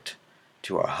subject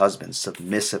to our husband,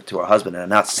 submissive to our husband. And I'm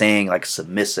not saying like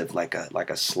submissive like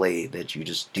a slave, that you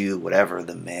just do whatever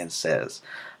the man says,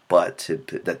 but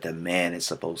that the man is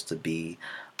supposed to be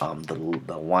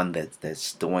the one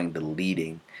that's doing the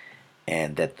leading,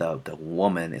 and that the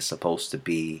woman is supposed to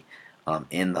be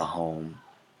in the home,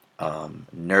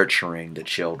 nurturing the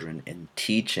children and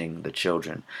teaching the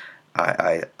children.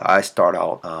 I start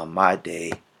out my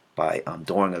day by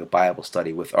doing a Bible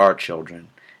study with our children,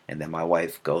 and then my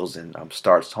wife goes and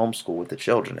starts homeschool with the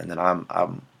children, and then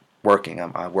I'm working.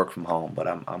 I work from home, but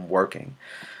I'm working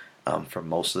for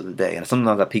most of the day. And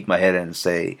sometimes I peek my head in and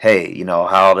say, "Hey,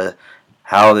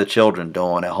 how are the children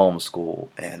doing at homeschool?"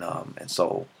 And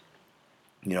so,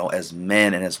 as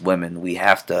men and as women, we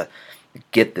have to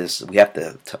get this. We have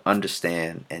to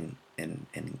understand and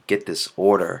get this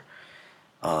order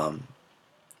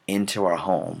into our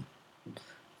home,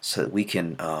 so that we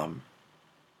can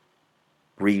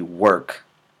rework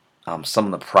some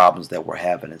of the problems that we're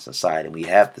having in society. We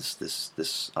have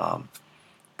this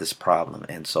problem,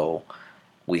 and so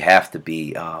we have to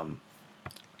be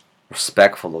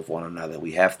respectful of one another.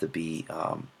 We have to be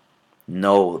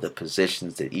know the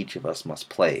positions that each of us must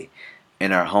play,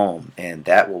 in our home, and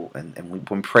that will, and we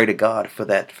pray to God for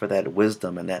that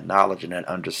wisdom and that knowledge and that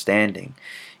understanding.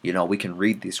 We can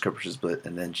read these scriptures,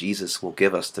 and then Jesus will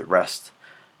give us the rest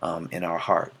in our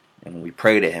heart, and when we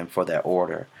pray to Him for that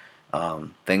order,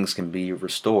 things can be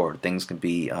restored. Things can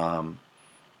be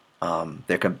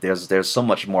there's so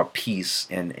much more peace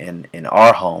in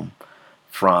our home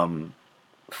from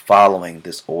following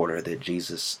this order that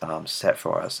Jesus set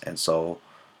for us, and so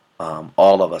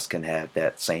all of us can have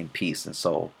that same peace. And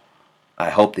so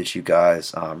I hope that you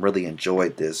guys really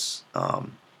enjoyed this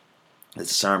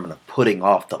sermon of putting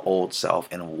off the old self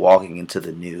and walking into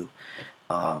the new.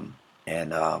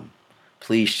 And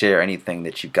please share anything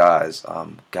that you guys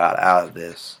got out of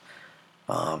this,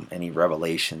 any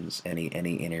revelations,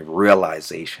 any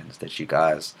realizations that you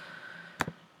guys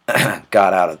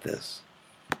got out of this.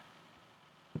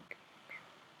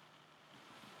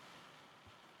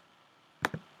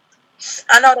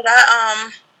 I know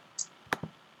that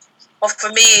well, for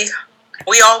me,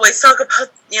 we always talk about,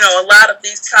 a lot of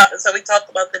these topics that we talked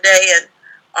about today,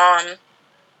 and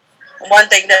one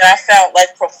thing that I felt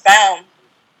like profound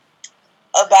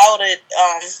about it,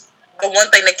 the one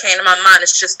thing that came to my mind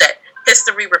is just that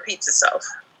history repeats itself.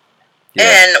 Yeah.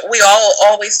 And we all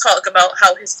always talk about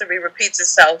how history repeats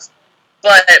itself,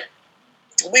 but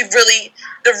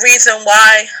the reason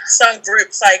why some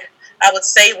groups, like I would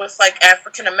say with like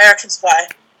African Americans, why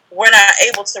we're not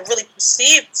able to really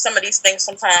perceive some of these things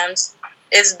sometimes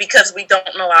is because we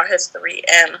don't know our history.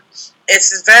 And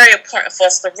it's very important for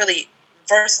us to really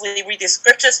versely read these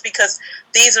scriptures, because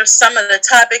these are some of the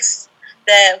topics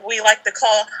that we like to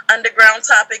call underground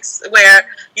topics, where,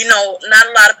 not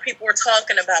a lot of people are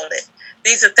talking about it.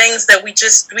 These are things that we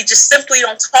just simply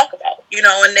don't talk about,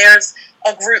 and there's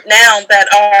a group now that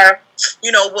are,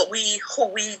 who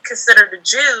we consider the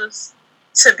Jews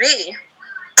to be.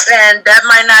 And that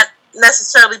might not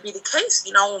necessarily be the case,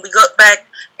 when we go back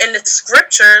in the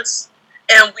scriptures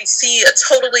and we see a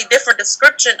totally different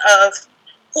description of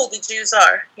who the Jews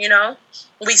are,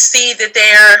 We see that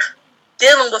they're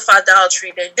dealing with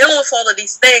idolatry, they're dealing with all of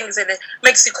these things, and it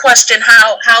makes you question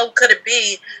how could it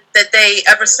be that they,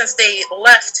 ever since they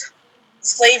left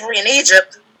slavery in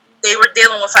Egypt, they were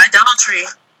dealing with idolatry.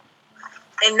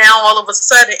 And now all of a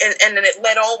sudden, and then it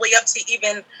led all the way up to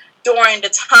even during the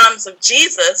times of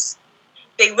Jesus,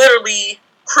 they literally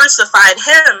crucified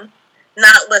him,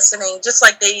 not listening, just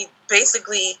like they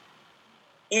basically,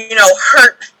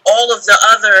 hurt all of the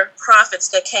other prophets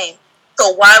that came.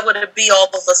 So why would it be all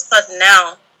of a sudden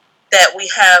now that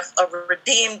we have a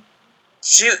redeemed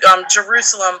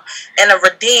Jerusalem and a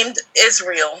redeemed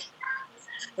Israel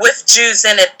with Jews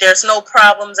in it? There's no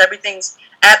problems. Everything's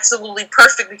absolutely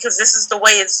perfect, because this is the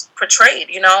way it's portrayed.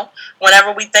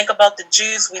 Whenever we think about the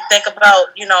Jews, we think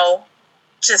about,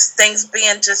 just things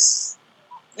being just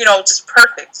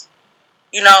perfect,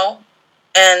 and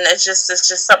it's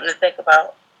just something to think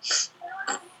about.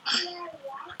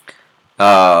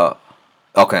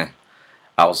 Okay.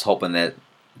 I was hoping that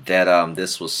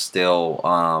this was still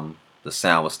the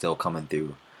sound was still coming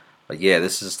through, but yeah,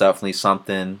 this is definitely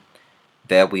something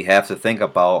that we have to think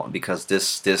about, because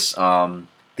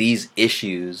these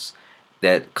issues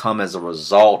that come as a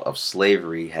result of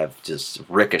slavery have just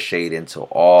ricocheted into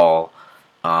all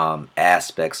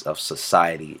aspects of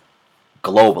society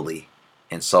globally.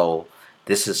 And so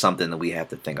this is something that we have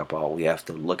to think about. We have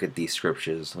to look at these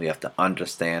scriptures, we have to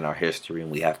understand our history,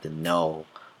 and we have to know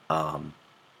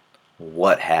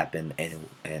what happened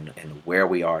and where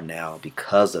we are now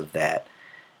because of that.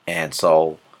 And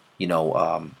so,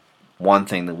 one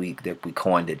thing that we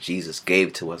coined, that Jesus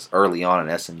gave to us early on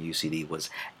in SMUCD,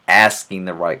 was asking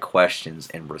the right questions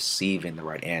and receiving the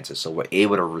right answers. So we're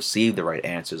able to receive the right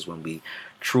answers when we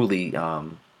truly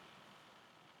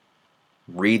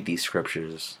read these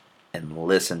scriptures and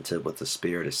listen to what the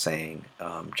Spirit is saying,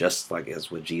 just like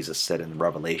as what Jesus said in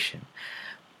Revelation.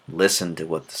 Listen to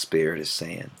what the Spirit is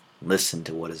saying. Listen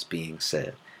to what is being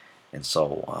said. And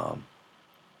so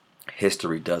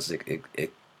history does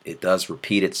it does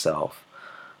repeat itself,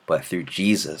 but through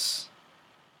Jesus,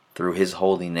 through His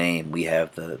holy name, we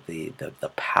have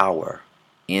the power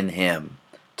in Him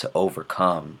to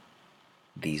overcome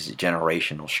these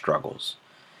generational struggles.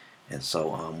 And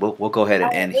so we'll go ahead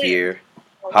and end here.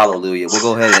 Hallelujah. We'll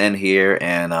go ahead and end here,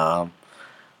 and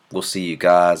we'll see you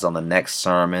guys on the next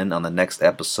sermon, on the next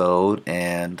episode.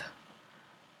 And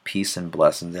peace and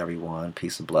blessings, everyone.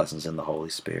 Peace and blessings in the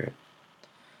Holy Spirit.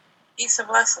 Peace and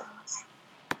blessings.